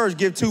to the church,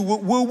 give two woo,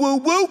 woo, woo,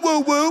 woo, woo,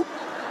 woo.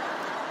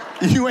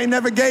 You ain't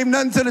never gave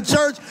nothing to the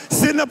church,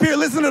 sitting up here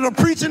listening to the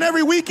preaching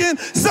every weekend,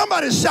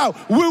 somebody shout,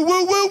 woo,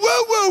 woo, woo,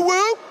 woo, woo,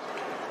 woo.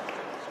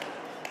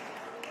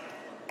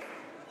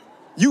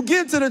 You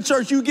give to the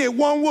church, you get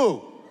one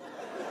woo.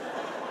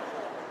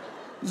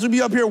 You should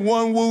be up here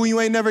one woo,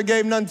 you ain't never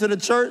gave nothing to the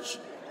church.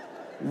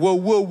 Whoa,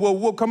 whoa, whoa,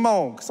 whoa, come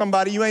on.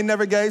 Somebody you ain't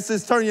never gave.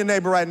 Just turn your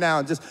neighbor right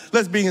now. Just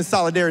let's be in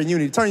solidarity and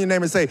unity. Turn your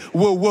neighbor and say,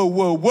 whoa, whoa,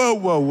 whoa, whoa,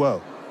 whoa,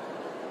 whoa.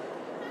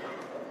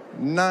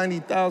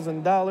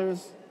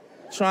 $90,000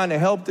 trying to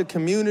help the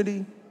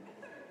community.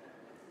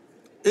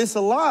 It's a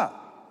lot.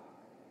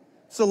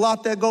 It's a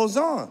lot that goes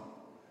on.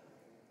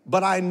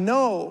 But I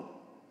know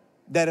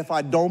that if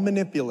I don't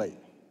manipulate,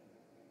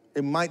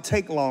 it might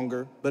take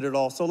longer, but it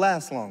also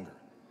lasts longer.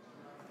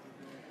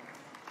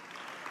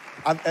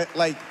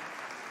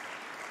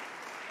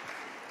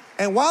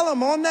 And while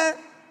I'm on that,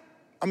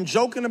 I'm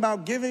joking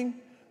about giving,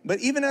 but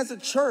even as a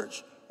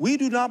church, we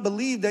do not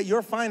believe that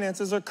your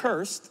finances are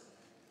cursed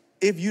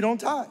if you don't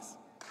tithe.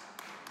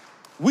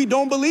 We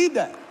don't believe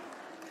that.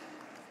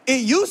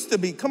 It used to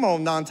be, come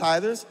on,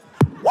 non-tithers.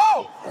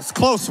 Whoa, that's a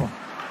close one.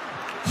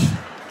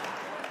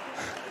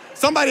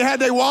 Somebody had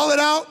their wallet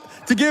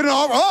out to get it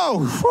off.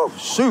 Oh, whew,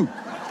 shoot.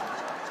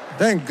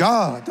 Thank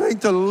God.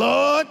 Thank the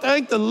Lord.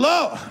 Thank the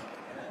Lord.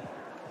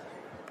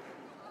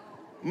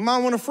 I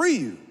want to free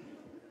you.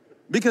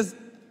 Because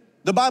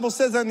the Bible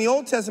says that in the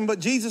Old Testament, but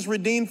Jesus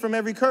redeemed from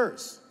every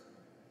curse.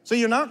 So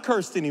you're not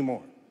cursed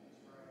anymore.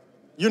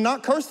 You're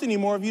not cursed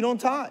anymore if you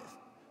don't tithe.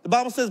 The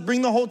Bible says,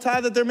 bring the whole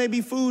tithe that there may be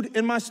food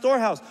in my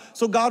storehouse.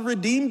 So God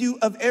redeemed you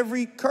of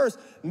every curse.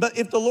 But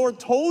if the Lord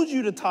told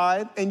you to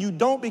tithe and you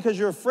don't because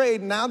you're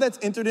afraid, now that's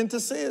entered into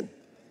sin.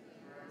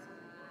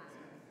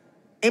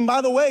 And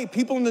by the way,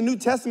 people in the New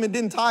Testament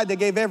didn't tithe, they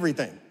gave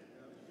everything.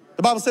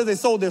 The Bible says they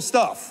sold their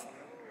stuff.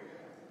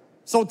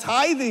 So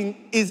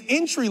tithing is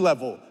entry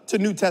level to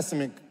New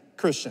Testament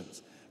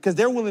Christians because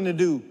they're willing to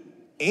do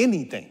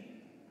anything.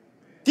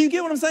 Do you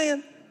get what I'm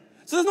saying?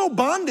 So there's no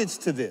bondage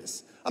to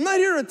this. I'm not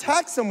here to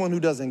attack someone who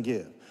doesn't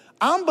give.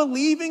 I'm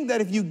believing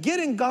that if you get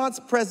in God's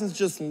presence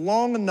just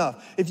long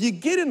enough, if you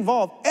get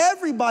involved,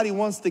 everybody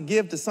wants to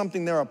give to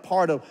something they're a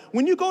part of.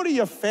 When you go to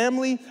your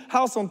family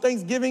house on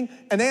Thanksgiving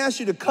and they ask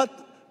you to cut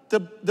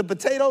the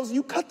potatoes,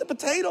 you cut the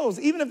potatoes.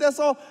 Even if that's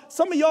all,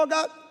 some of y'all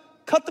got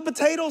cut the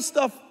potato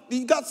stuff.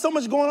 You got so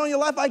much going on in your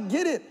life, I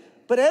get it.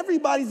 But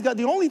everybody's got,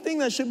 the only thing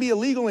that should be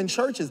illegal in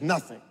church is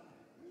nothing.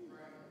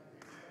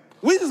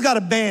 We just got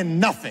to ban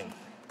nothing.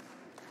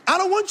 I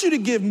don't want you to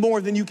give more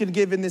than you can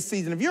give in this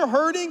season. If you're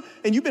hurting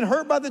and you've been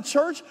hurt by the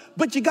church,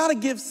 but you got to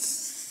give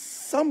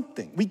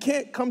something. We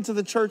can't come to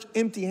the church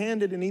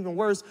empty-handed, and even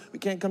worse, we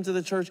can't come to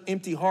the church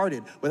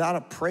empty-hearted without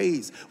a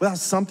praise, without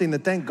something to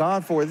thank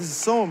God for. This is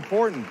so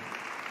important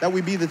that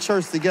we be the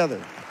church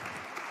together.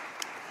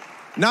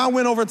 Now I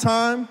went over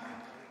time.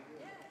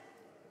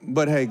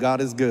 But hey,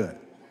 God is good.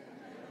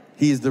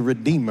 He is the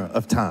redeemer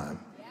of time.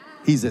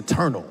 He's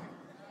eternal.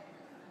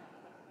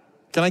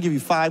 Can I give you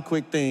 5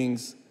 quick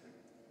things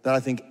that I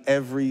think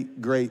every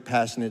great,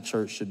 passionate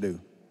church should do?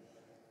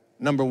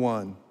 Number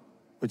 1,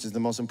 which is the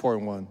most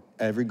important one,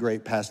 every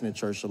great, passionate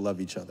church should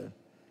love each other.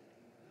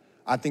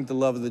 I think the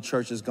love of the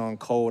church has gone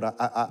cold.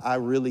 I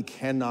really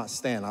cannot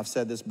stand. I've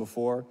said this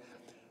before.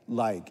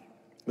 Like,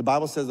 the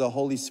Bible says the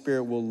Holy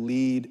Spirit will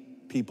lead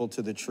people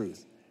to the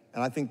truth.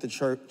 And I think the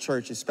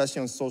church,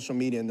 especially on social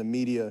media and the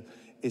media,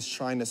 is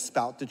trying to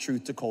spout the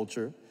truth to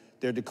culture.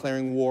 They're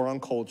declaring war on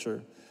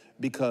culture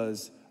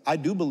because I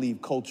do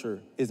believe culture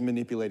is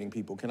manipulating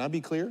people. Can I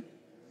be clear?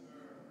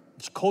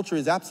 Culture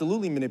is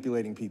absolutely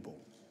manipulating people.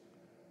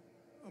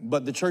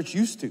 But the church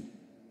used to.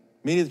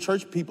 Many of the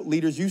church people,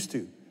 leaders used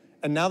to.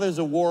 And now there's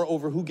a war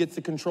over who gets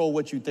to control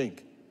what you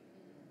think.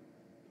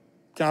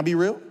 Can I be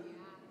real?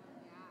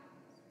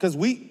 Because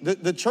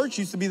the church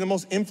used to be the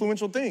most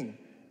influential thing.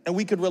 And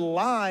we could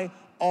rely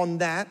on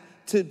that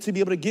to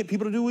be able to get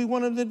people to do what we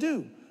want them to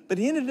do. But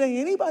at the end of the day,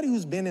 anybody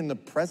who's been in the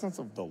presence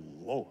of the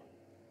Lord,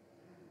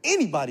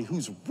 anybody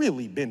who's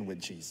really been with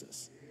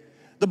Jesus,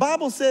 the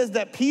Bible says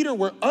that Peter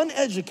were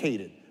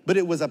uneducated, but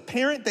it was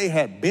apparent they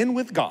had been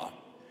with God.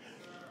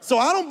 So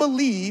I don't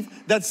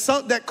believe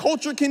that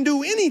culture can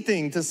do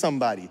anything to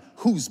somebody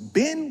who's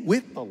been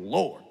with the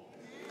Lord.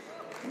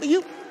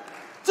 You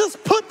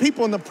just put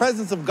people in the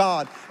presence of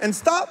God and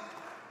stop.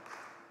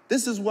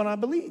 This is what I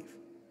believe.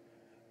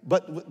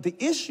 But the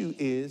issue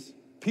is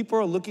People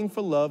are looking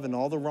for love in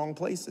all the wrong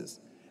places.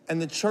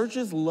 And the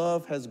church's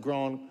love has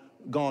gone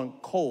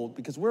cold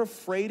because we're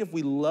afraid if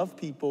we love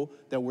people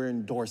that we're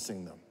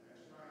endorsing them.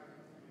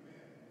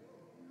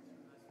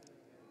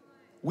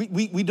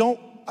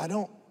 I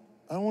don't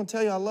want to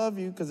tell you I love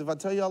you, because if I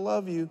tell you I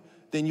love you,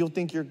 then you'll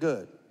think you're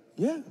good.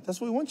 Yeah,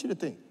 that's what we want you to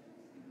think.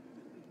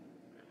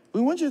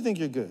 We want you to think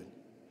you're good.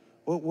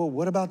 Well,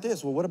 what about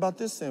this? Well, what about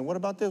this sin? What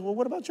about this? Well,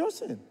 what about your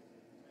sin?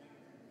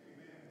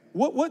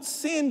 What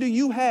sin do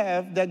you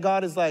have that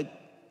God is like,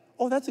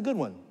 oh, that's a good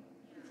one?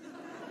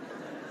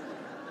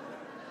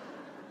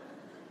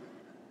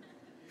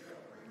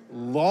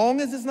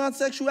 Long as it's not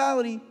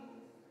sexuality,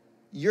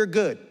 you're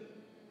good.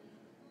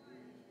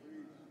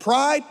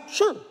 Pride,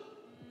 sure.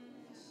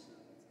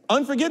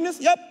 Unforgiveness,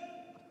 yep.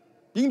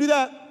 You can do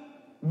that.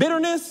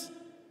 Bitterness,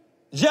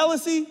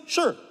 jealousy,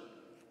 sure.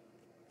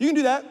 You can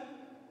do that.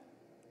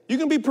 You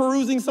can be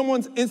perusing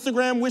someone's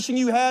Instagram, wishing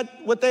you had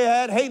what they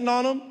had, hating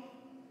on them.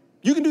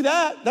 You can do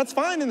that. That's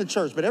fine in the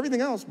church. But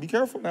everything else, be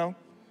careful now.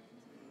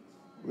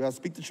 We got to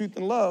speak the truth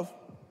in love.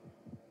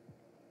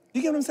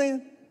 You get what I'm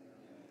saying?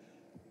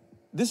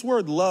 This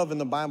word love in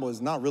the Bible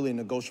is not really a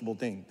negotiable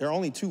thing. There are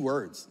only two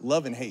words,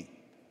 love and hate.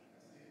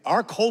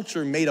 Our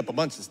culture made up a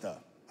bunch of stuff.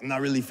 I'm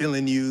not really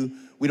feeling you.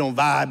 We don't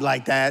vibe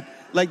like that.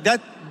 Like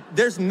that,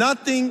 there's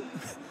nothing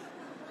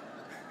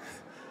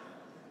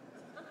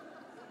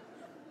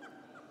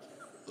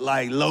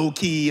like low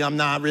key, I'm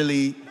not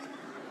really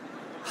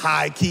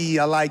high key,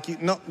 I like you.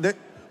 No,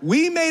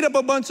 we made up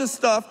a bunch of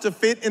stuff to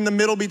fit in the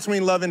middle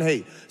between love and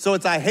hate. So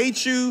it's I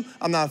hate you,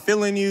 I'm not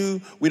feeling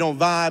you, we don't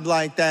vibe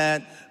like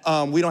that,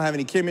 we don't have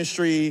any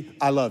chemistry,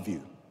 I love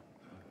you.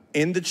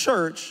 In the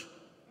church,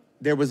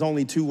 there was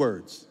only two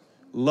words,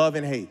 love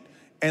and hate.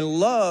 And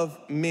love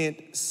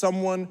meant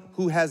someone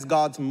who has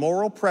God's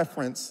moral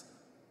preference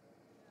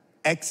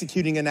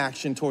executing an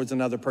action towards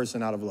another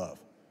person out of love.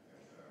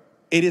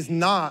 It is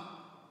not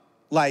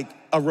like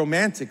a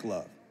romantic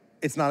love.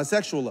 It's not a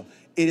sexual love.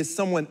 It is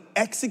someone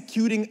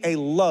executing a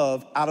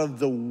love out of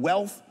the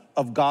wealth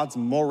of God's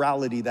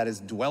morality that is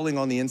dwelling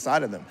on the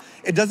inside of them.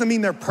 It doesn't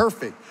mean they're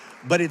perfect,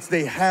 but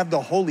they have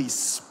the Holy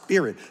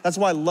Spirit. That's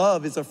why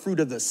love is a fruit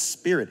of the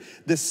Spirit.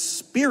 The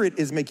Spirit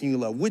is making you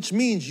love, which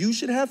means you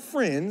should have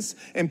friends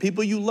and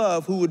people you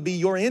love who would be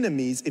your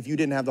enemies if you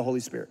didn't have the Holy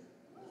Spirit.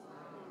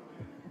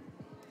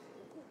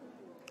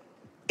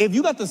 If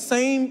you love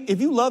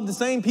the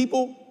same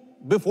people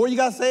before you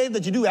got saved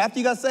that you do after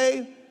you got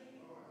saved,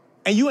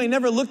 and you ain't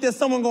never looked at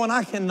someone going,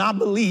 I cannot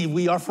believe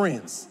we are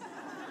friends.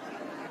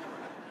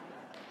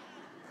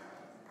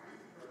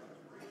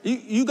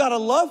 You gotta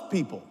love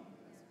people.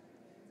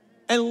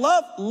 And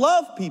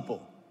love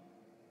people.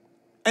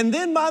 And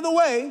then, by the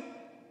way,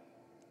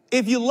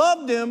 if you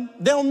love them,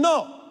 they'll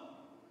know.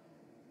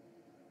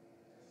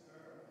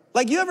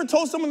 Like, you ever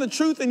told someone the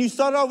truth and you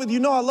started off with, you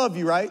know I love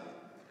you, right?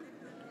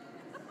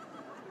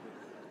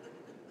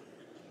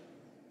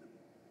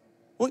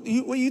 What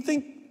you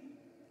think?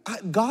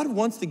 God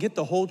wants to get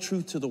the whole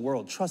truth to the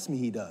world. Trust me,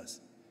 he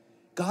does.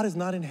 God is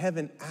not in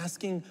heaven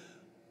asking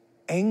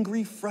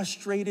angry,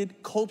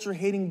 frustrated,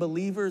 culture-hating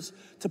believers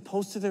to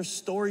post to their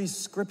stories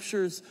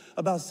scriptures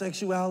about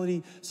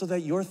sexuality so that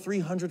your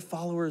 300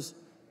 followers.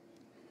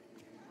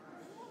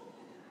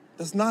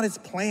 That's not his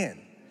plan.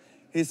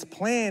 His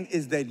plan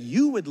is that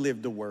you would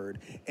live the word,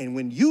 and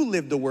when you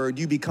live the word,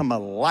 you become a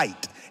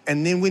light.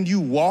 And then when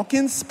you walk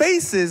in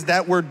spaces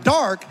that were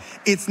dark,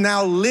 it's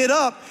now lit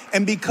up,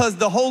 and because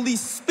the Holy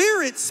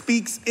Spirit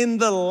speaks in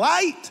the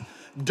light,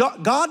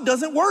 God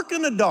doesn't work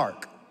in the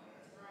dark.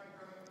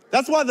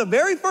 That's why the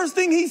very first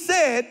thing he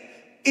said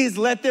is,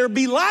 let there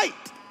be light.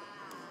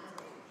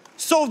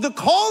 So the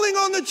calling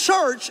on the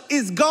church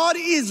is God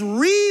is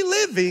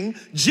reliving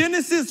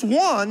Genesis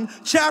 1,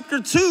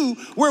 chapter 2,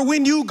 where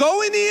when you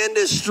go in the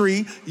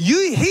industry,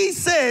 he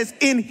says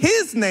in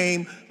his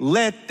name,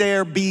 let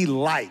there be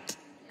light.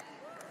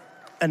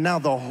 And now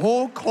the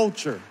whole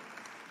culture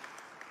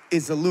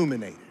is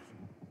illuminated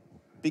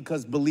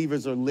because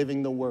believers are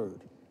living the word,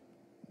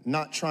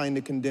 not trying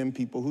to condemn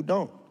people who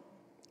don't.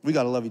 We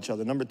got to love each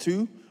other. Number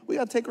 2, we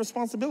got to take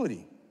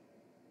responsibility.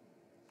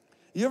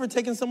 You ever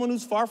taken someone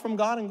who's far from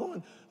God and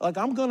going, like,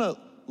 I'm going to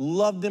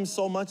love them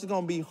so much, it's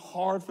going to be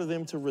hard for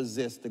them to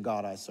resist the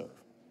God I serve.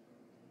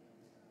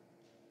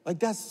 Like,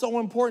 that's so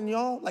important,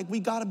 y'all. Like, we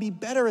got to be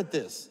better at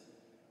this.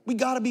 We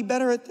got to be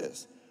better at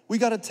this. We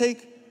got to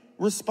take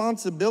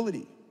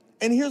responsibility.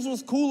 And here's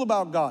what's cool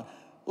about God.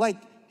 Like,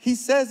 he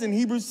says in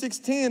Hebrews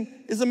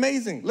 6:10 is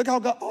amazing. Look how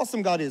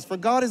awesome God is. For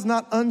God is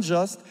not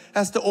unjust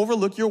as to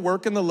overlook your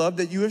work and the love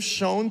that you have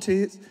shown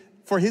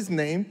for his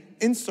name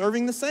in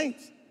serving the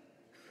saints.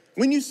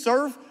 When you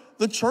serve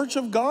the church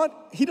of God,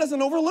 he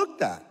doesn't overlook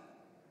that.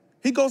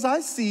 He goes, I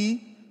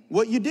see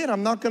what you did.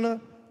 I'm not going to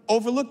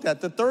overlook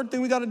that. The third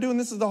thing we got to do, and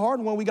this is the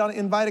hard one, we got to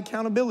invite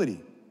accountability.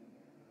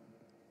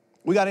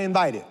 We got to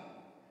invite it.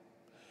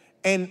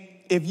 And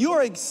if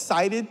you're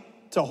excited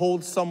to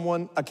hold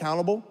someone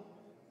accountable,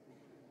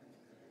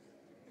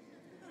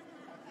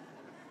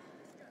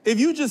 if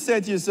you just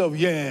said to yourself,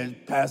 yeah,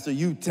 Pastor,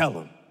 you tell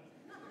him.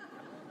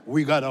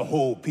 We got to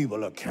hold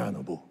people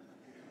accountable.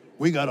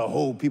 We got to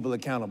hold people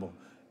accountable.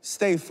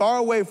 Stay far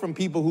away from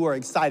people who are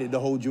excited to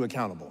hold you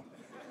accountable.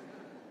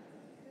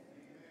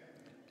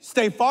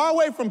 Stay far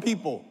away from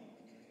people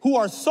who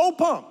are so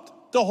pumped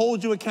to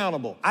hold you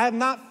accountable. I have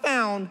not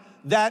found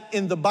that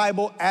in the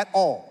Bible at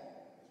all.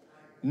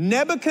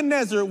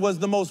 Nebuchadnezzar was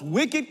the most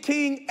wicked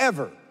king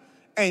ever.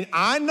 And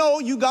I know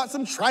you got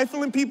some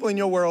trifling people in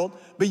your world,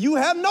 but you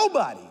have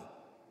nobody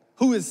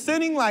who is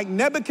sinning like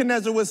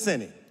Nebuchadnezzar was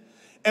sinning.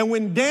 And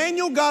when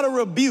Daniel got a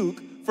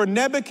rebuke for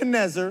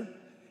Nebuchadnezzar,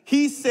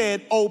 he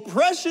said, "Oh,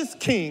 precious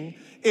king,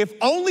 if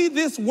only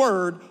this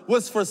word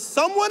was for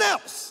someone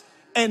else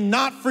and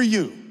not for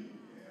you."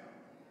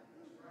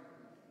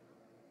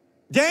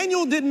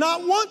 Daniel did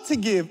not want to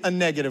give a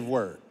negative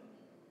word.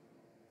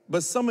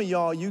 But some of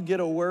y'all, you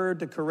get a word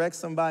to correct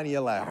somebody,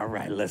 you're like, all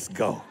right, let's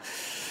go.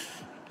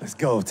 Let's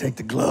go, take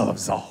the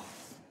gloves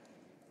off.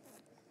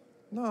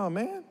 No,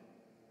 man.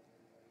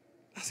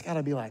 That's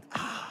gotta be like,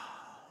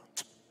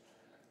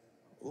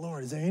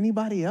 Lord, is there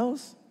anybody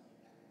else?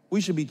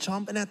 We should be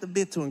chomping at the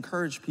bit to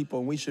encourage people,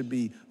 and we should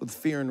be, with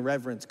fear and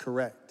reverence,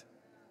 correct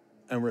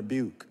and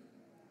rebuke.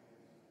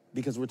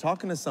 Because we're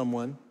talking to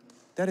someone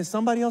that is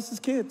somebody else's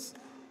kids.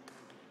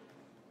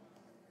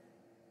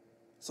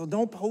 So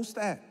don't post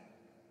that.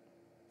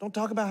 Don't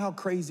talk about how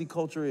crazy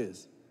culture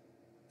is.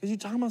 Because you're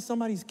talking about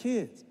somebody's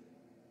kids.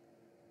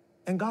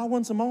 And God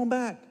wants them all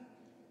back.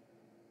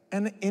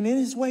 And in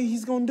his way,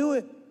 he's going to do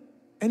it.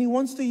 And he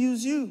wants to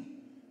use you.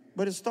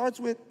 But it starts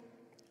with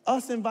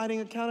us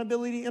inviting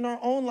accountability in our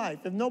own life.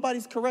 If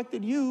nobody's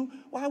corrected you,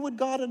 why would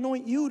God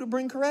anoint you to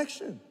bring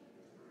correction?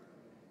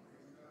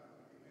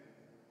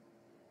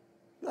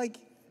 Like,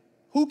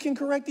 who can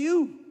correct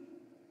you?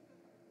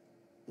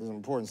 This is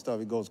important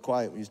stuff. It goes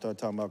quiet when you start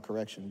talking about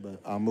correction,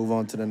 but I'll move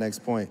on to the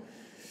next point.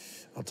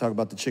 I'll talk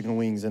about the chicken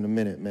wings in a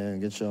minute, man.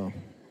 Get y'all.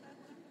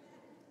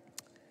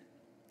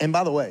 And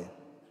by the way,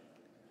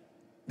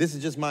 this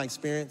is just my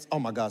experience. Oh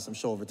my gosh, I'm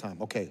so over time.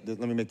 Okay,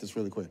 let me make this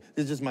really quick.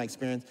 This is just my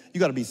experience. You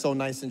gotta be so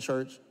nice in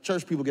church.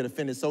 Church people get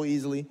offended so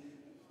easily.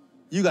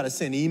 You gotta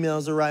send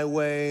emails the right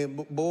way.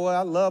 Boy,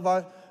 I love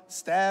our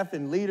staff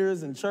and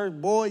leaders in church.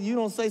 Boy, you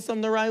don't say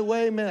something the right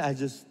way, man.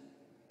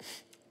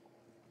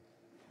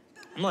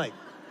 I'm like,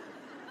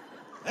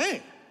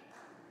 dang.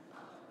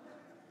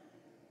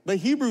 But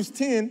Hebrews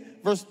 10,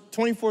 verse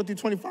 24 through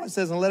 25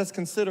 says, "And let us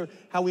consider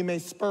how we may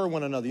spur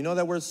one another." You know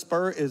that word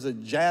spur is a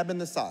jab in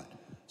the side.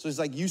 So it's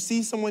like you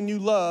see someone you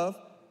love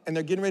and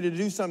they're getting ready to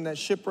do something that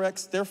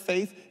shipwrecks their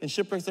faith and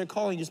shipwrecks their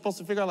calling. You're supposed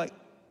to figure out like,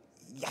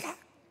 yeah.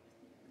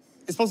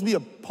 It's supposed to be a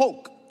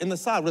poke in the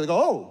side where they go,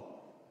 oh,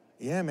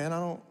 yeah, man, I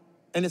don't.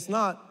 And it's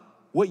not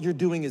what you're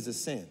doing is a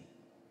sin.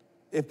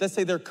 If let's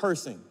say they're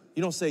cursing,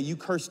 you don't say you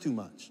curse too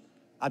much.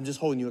 I'm just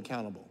holding you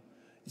accountable.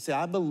 You say,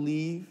 I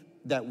believe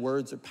that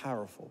words are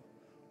powerful.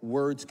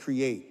 Words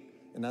create.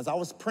 And as I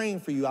was praying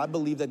for you, I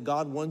believe that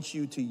God wants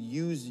you to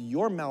use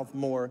your mouth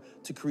more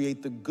to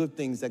create the good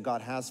things that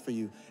God has for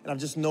you. And I've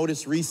just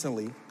noticed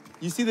recently,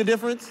 you see the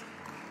difference?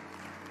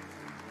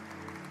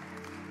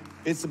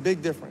 It's a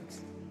big difference.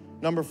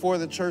 Number 4,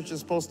 the church is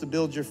supposed to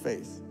build your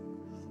faith.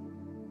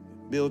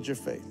 Build your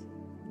faith.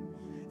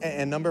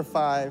 And number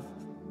 5,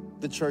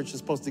 the church is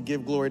supposed to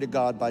give glory to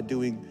God by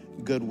doing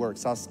good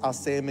works. I'll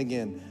say them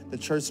again. The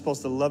church is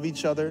supposed to love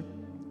each other.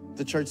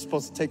 The church is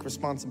supposed to take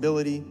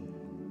responsibility.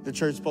 The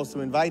church is supposed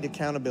to invite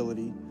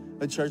accountability.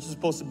 The church is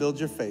supposed to build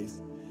your faith.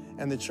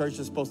 And the church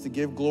is supposed to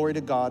give glory to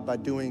God by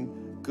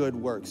doing good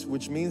works,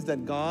 which means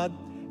that God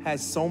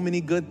has so many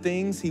good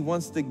things he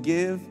wants to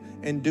give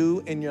and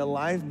do in your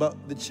life.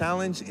 But the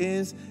challenge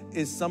is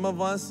some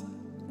of us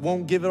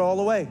won't give it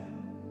all away.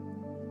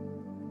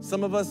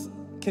 Some of us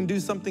can do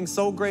something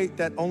so great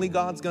that only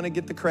God's going to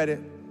get the credit.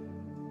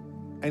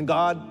 And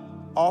God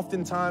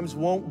oftentimes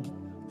won't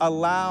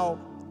allow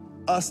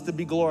us to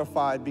be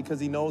glorified because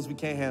he knows we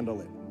can't handle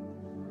it.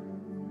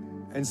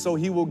 And so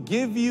he will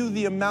give you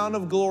the amount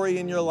of glory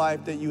in your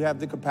life that you have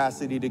the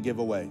capacity to give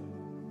away.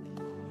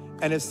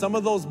 And if some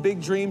of those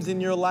big dreams in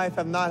your life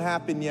have not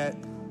happened yet,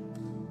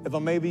 if I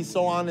may be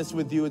so honest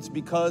with you, it's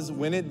because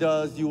when it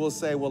does, you will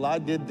say, well, I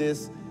did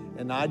this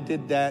and I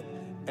did that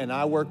and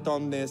I worked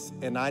on this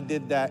and I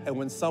did that. And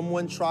when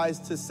someone tries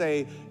to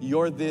say,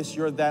 you're this,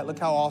 you're that, look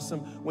how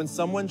awesome. When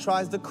someone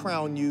tries to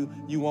crown you,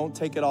 you won't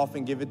take it off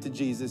and give it to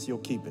Jesus, you'll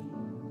keep it.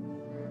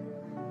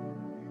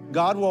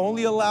 God will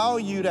only allow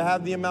you to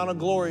have the amount of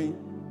glory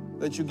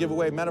that you give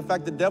away. Matter of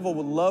fact, the devil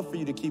would love for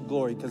you to keep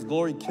glory because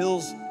glory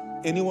kills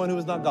anyone who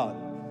is not God.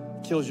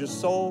 Kills your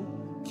soul,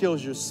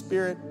 kills your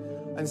spirit.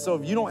 And so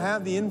if you don't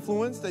have the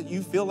influence that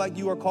you feel like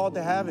you are called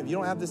to have, if you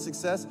don't have the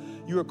success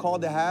you are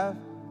called to have,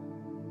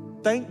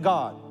 thank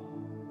God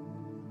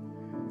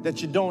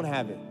that you don't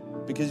have it.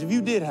 Because if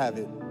you did have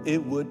it,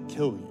 it would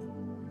kill you.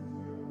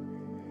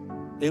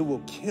 It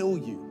will kill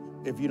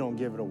you if you don't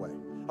give it away.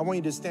 I want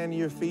you to stand to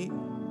your feet.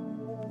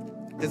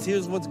 Because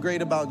here's what's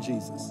great about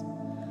Jesus.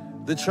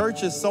 The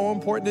church is so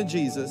important to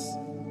Jesus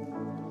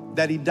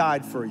that he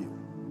died for you.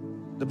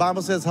 The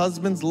Bible says,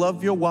 husbands,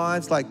 love your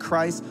wives like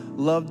Christ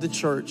loved the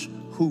church,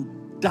 who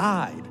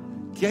died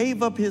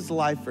gave up his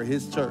life for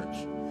his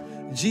church.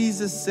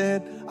 Jesus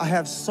said, I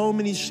have so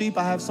many sheep,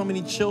 I have so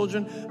many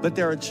children, but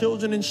there are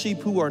children and sheep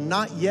who are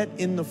not yet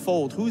in the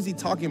fold. Who is he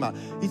talking about?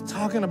 He's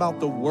talking about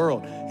the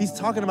world. He's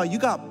talking about you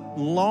got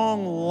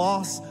long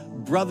lost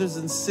brothers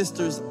and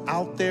sisters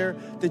out there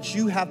that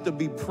you have to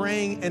be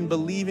praying and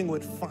believing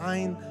would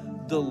find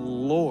the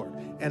Lord.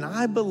 And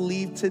I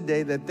believe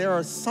today that there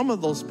are some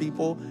of those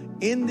people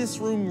in this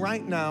room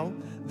right now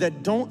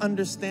that don't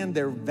understand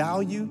their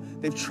value.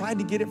 They've tried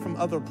to get it from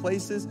other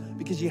places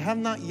because you have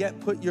not yet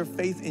put your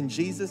faith in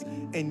Jesus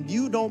and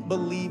you don't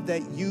believe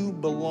that you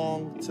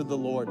belong to the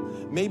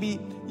Lord. Maybe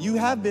you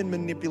have been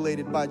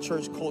manipulated by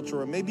church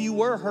culture, or maybe you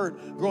were hurt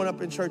growing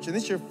up in church and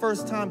this is your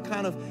first time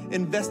kind of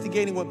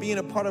investigating what being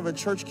a part of a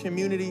church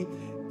community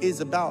is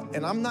about.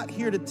 And I'm not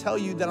here to tell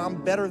you that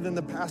I'm better than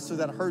the pastor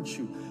that hurt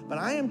you, but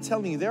I am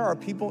telling you there are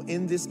people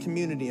in this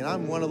community, and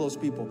I'm one of those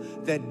people,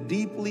 that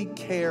deeply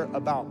care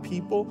about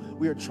people.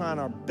 We are trying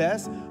our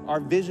best. Our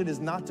vision is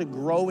not to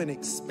grow and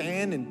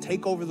expand and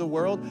take over the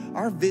world.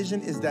 Our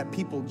vision is that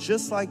people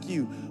just like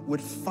you would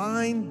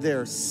find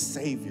their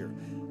Savior,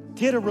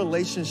 get a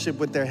relationship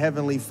with their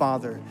Heavenly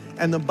Father.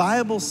 And the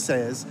Bible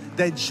says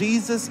that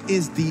Jesus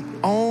is the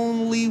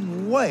only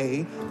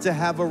way to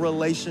have a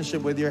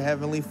relationship with your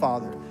Heavenly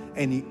Father.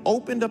 And he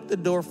opened up the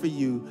door for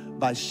you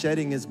by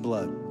shedding his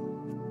blood.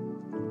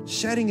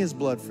 Shedding his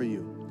blood for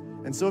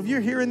you. And so if you're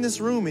here in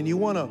this room and you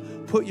want to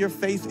put your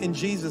faith in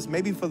Jesus,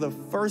 maybe for the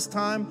first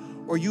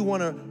time, or you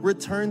want to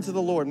return to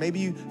the Lord. Maybe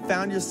you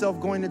found yourself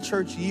going to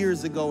church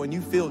years ago and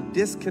you feel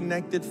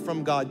disconnected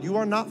from God. You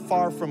are not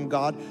far from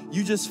God.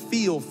 You just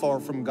feel far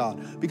from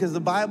God. Because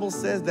the Bible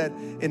says that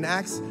in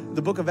Acts,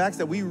 the book of Acts,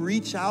 that we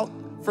reach out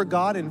for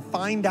God and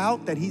find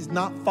out that he's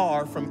not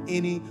far from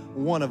any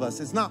one of us.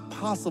 It's not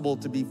possible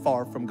to be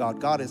far from God.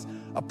 God is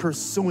a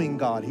pursuing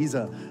God. He's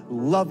a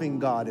loving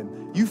God.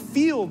 And you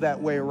feel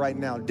that way right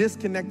now,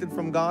 disconnected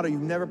from God, or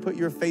you've never put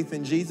your faith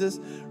in Jesus.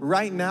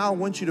 Right now, I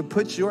want you to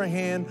put your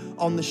hand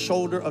on the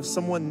shoulder of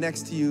someone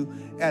next to you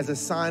as a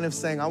sign of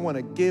saying, I want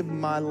to give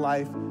my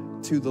life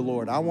to the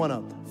Lord. I want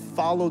to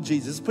follow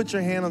Jesus. Put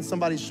your hand on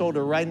somebody's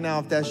shoulder right now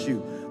if that's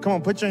you. Come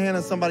on, put your hand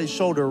on somebody's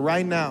shoulder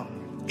right now.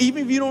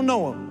 Even if you don't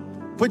know him.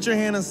 Put your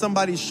hand on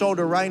somebody's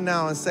shoulder right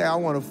now and say, I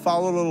want to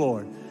follow the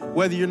Lord.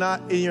 Whether you're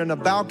in the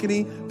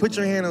balcony, put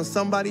your hand on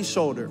somebody's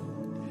shoulder.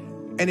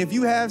 And if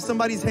you have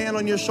somebody's hand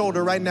on your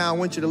shoulder right now, I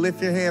want you to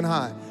lift your hand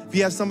high. If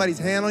you have somebody's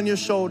hand on your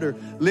shoulder,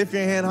 lift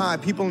your hand high.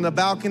 People in the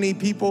balcony,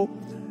 people.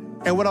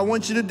 And what I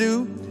want you to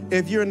do,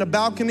 if you're in the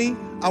balcony,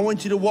 I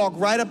want you to walk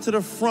right up to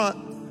the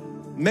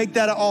front. Make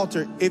that an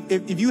altar.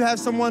 If you have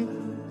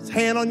someone's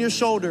hand on your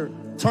shoulder,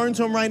 turn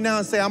to them right now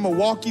and say, I'm going to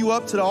walk you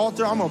up to the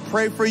altar. I'm going to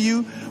pray for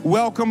you.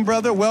 Welcome,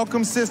 brother.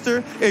 Welcome,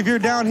 sister. If you're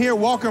down here,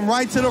 walk them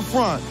right to the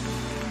front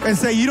and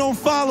say, you don't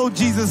follow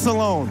Jesus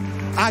alone.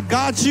 I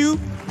got you.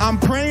 I'm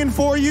praying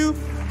for you.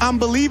 I'm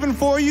believing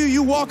for you.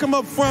 You walk them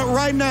up front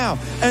right now.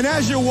 And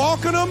as you're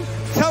walking them,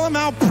 tell them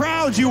how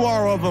proud you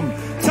are of them.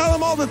 Tell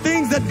them all the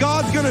things that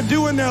God's going to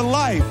do in their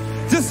life.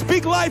 Just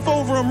speak life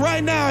over them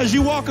right now as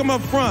you walk them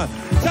up front.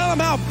 Tell them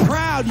how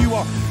proud you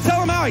are. Tell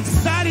them how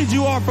excited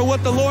you are for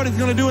what the Lord is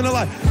going to do in their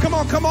life. Come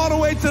on, come all the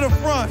way to the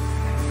front.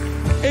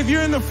 If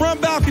you're in the front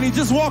balcony,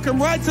 just walk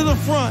them right to the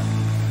front.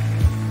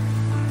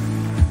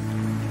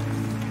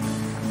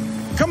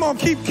 Come on,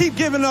 keep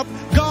giving up.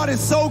 God is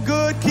so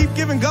good. Keep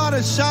giving God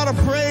a shout of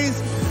praise.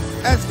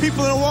 As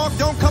people in the walk,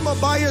 don't come up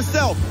by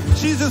yourself.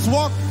 She just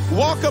walk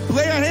up,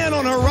 lay a hand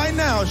on her right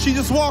now. She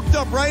just walked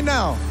up right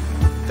now.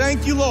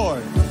 Thank you,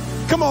 Lord.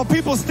 Come on,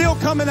 people still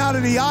coming out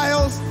of the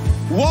aisles.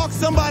 Walk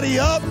somebody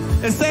up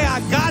and say, I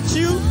got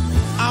you.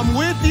 I'm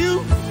with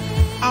you.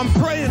 I'm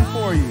praying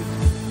for you.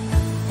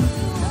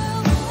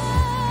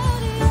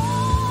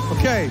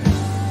 Okay.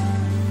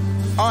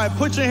 All right,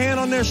 put your hand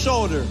on their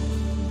shoulder.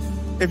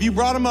 If you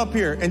brought them up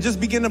here, and just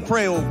begin to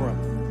pray over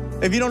them.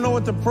 If you don't know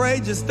what to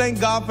pray, just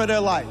thank God for their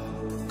life.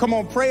 Come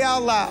on, pray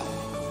out loud.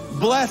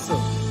 Bless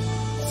them.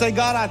 Say,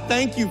 God, I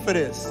thank you for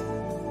this.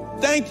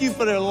 Thank you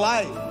for their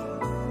life.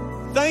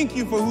 Thank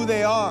you for who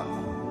they are.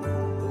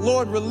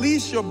 Lord,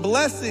 release your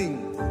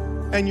blessing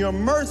and your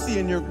mercy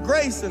and your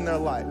grace in their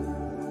life.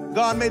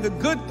 God, may the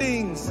good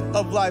things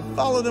of life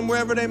follow them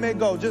wherever they may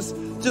go. Just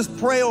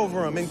pray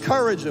over them,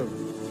 encourage them.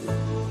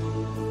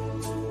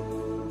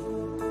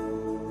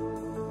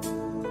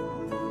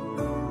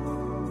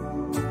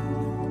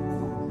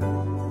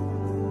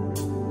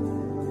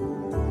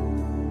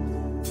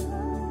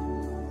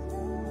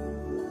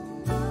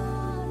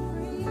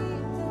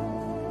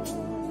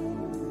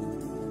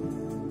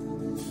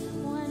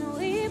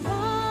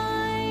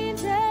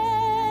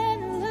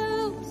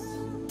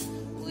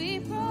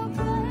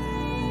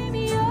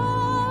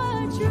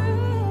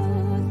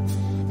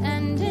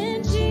 And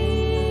in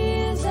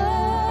Jesus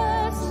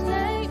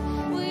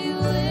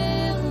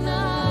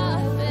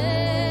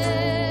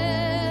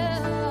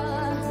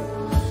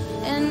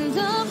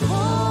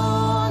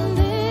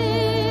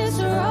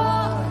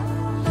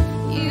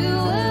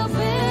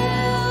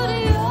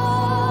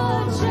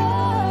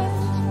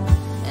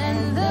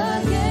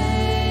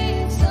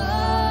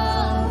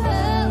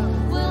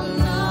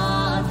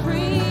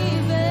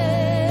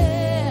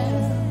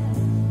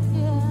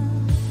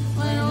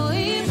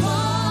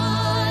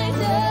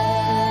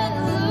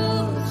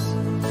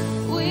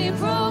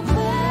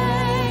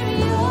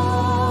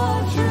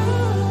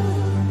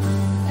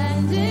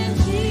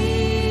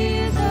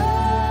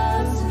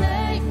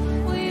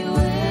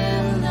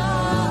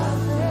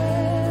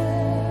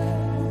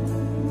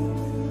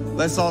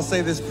Let's all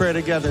say this prayer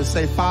together.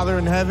 Say, Father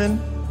in heaven,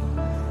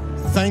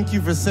 thank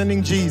you for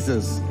sending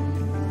Jesus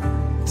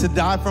to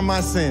die for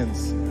my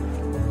sins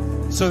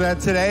so that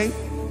today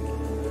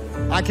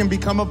I can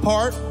become a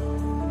part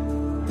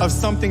of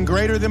something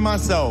greater than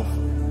myself,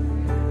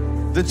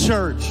 the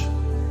church,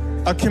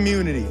 a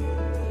community.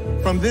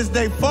 From this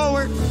day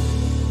forward,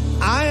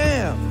 I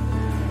am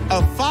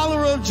a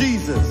follower of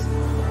Jesus.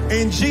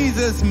 In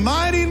Jesus'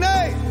 mighty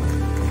name.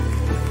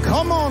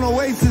 Come on,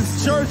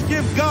 Oasis Church.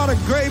 Give God a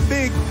great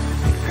big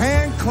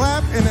hand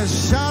clap and a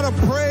shout of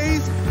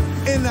praise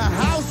in the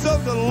house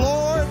of the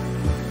Lord.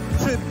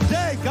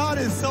 Today, God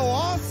is so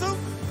awesome.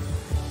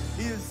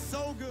 He is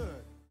so good.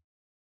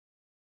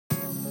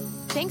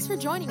 Thanks for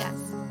joining us.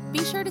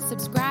 Be sure to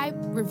subscribe,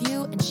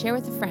 review, and share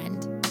with a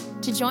friend.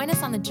 To join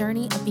us on the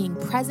journey of being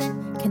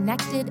present,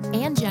 connected,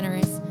 and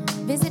generous,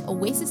 visit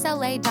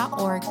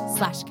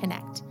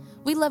oasisla.org/connect.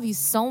 We love you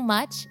so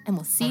much, and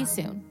we'll see you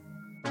soon.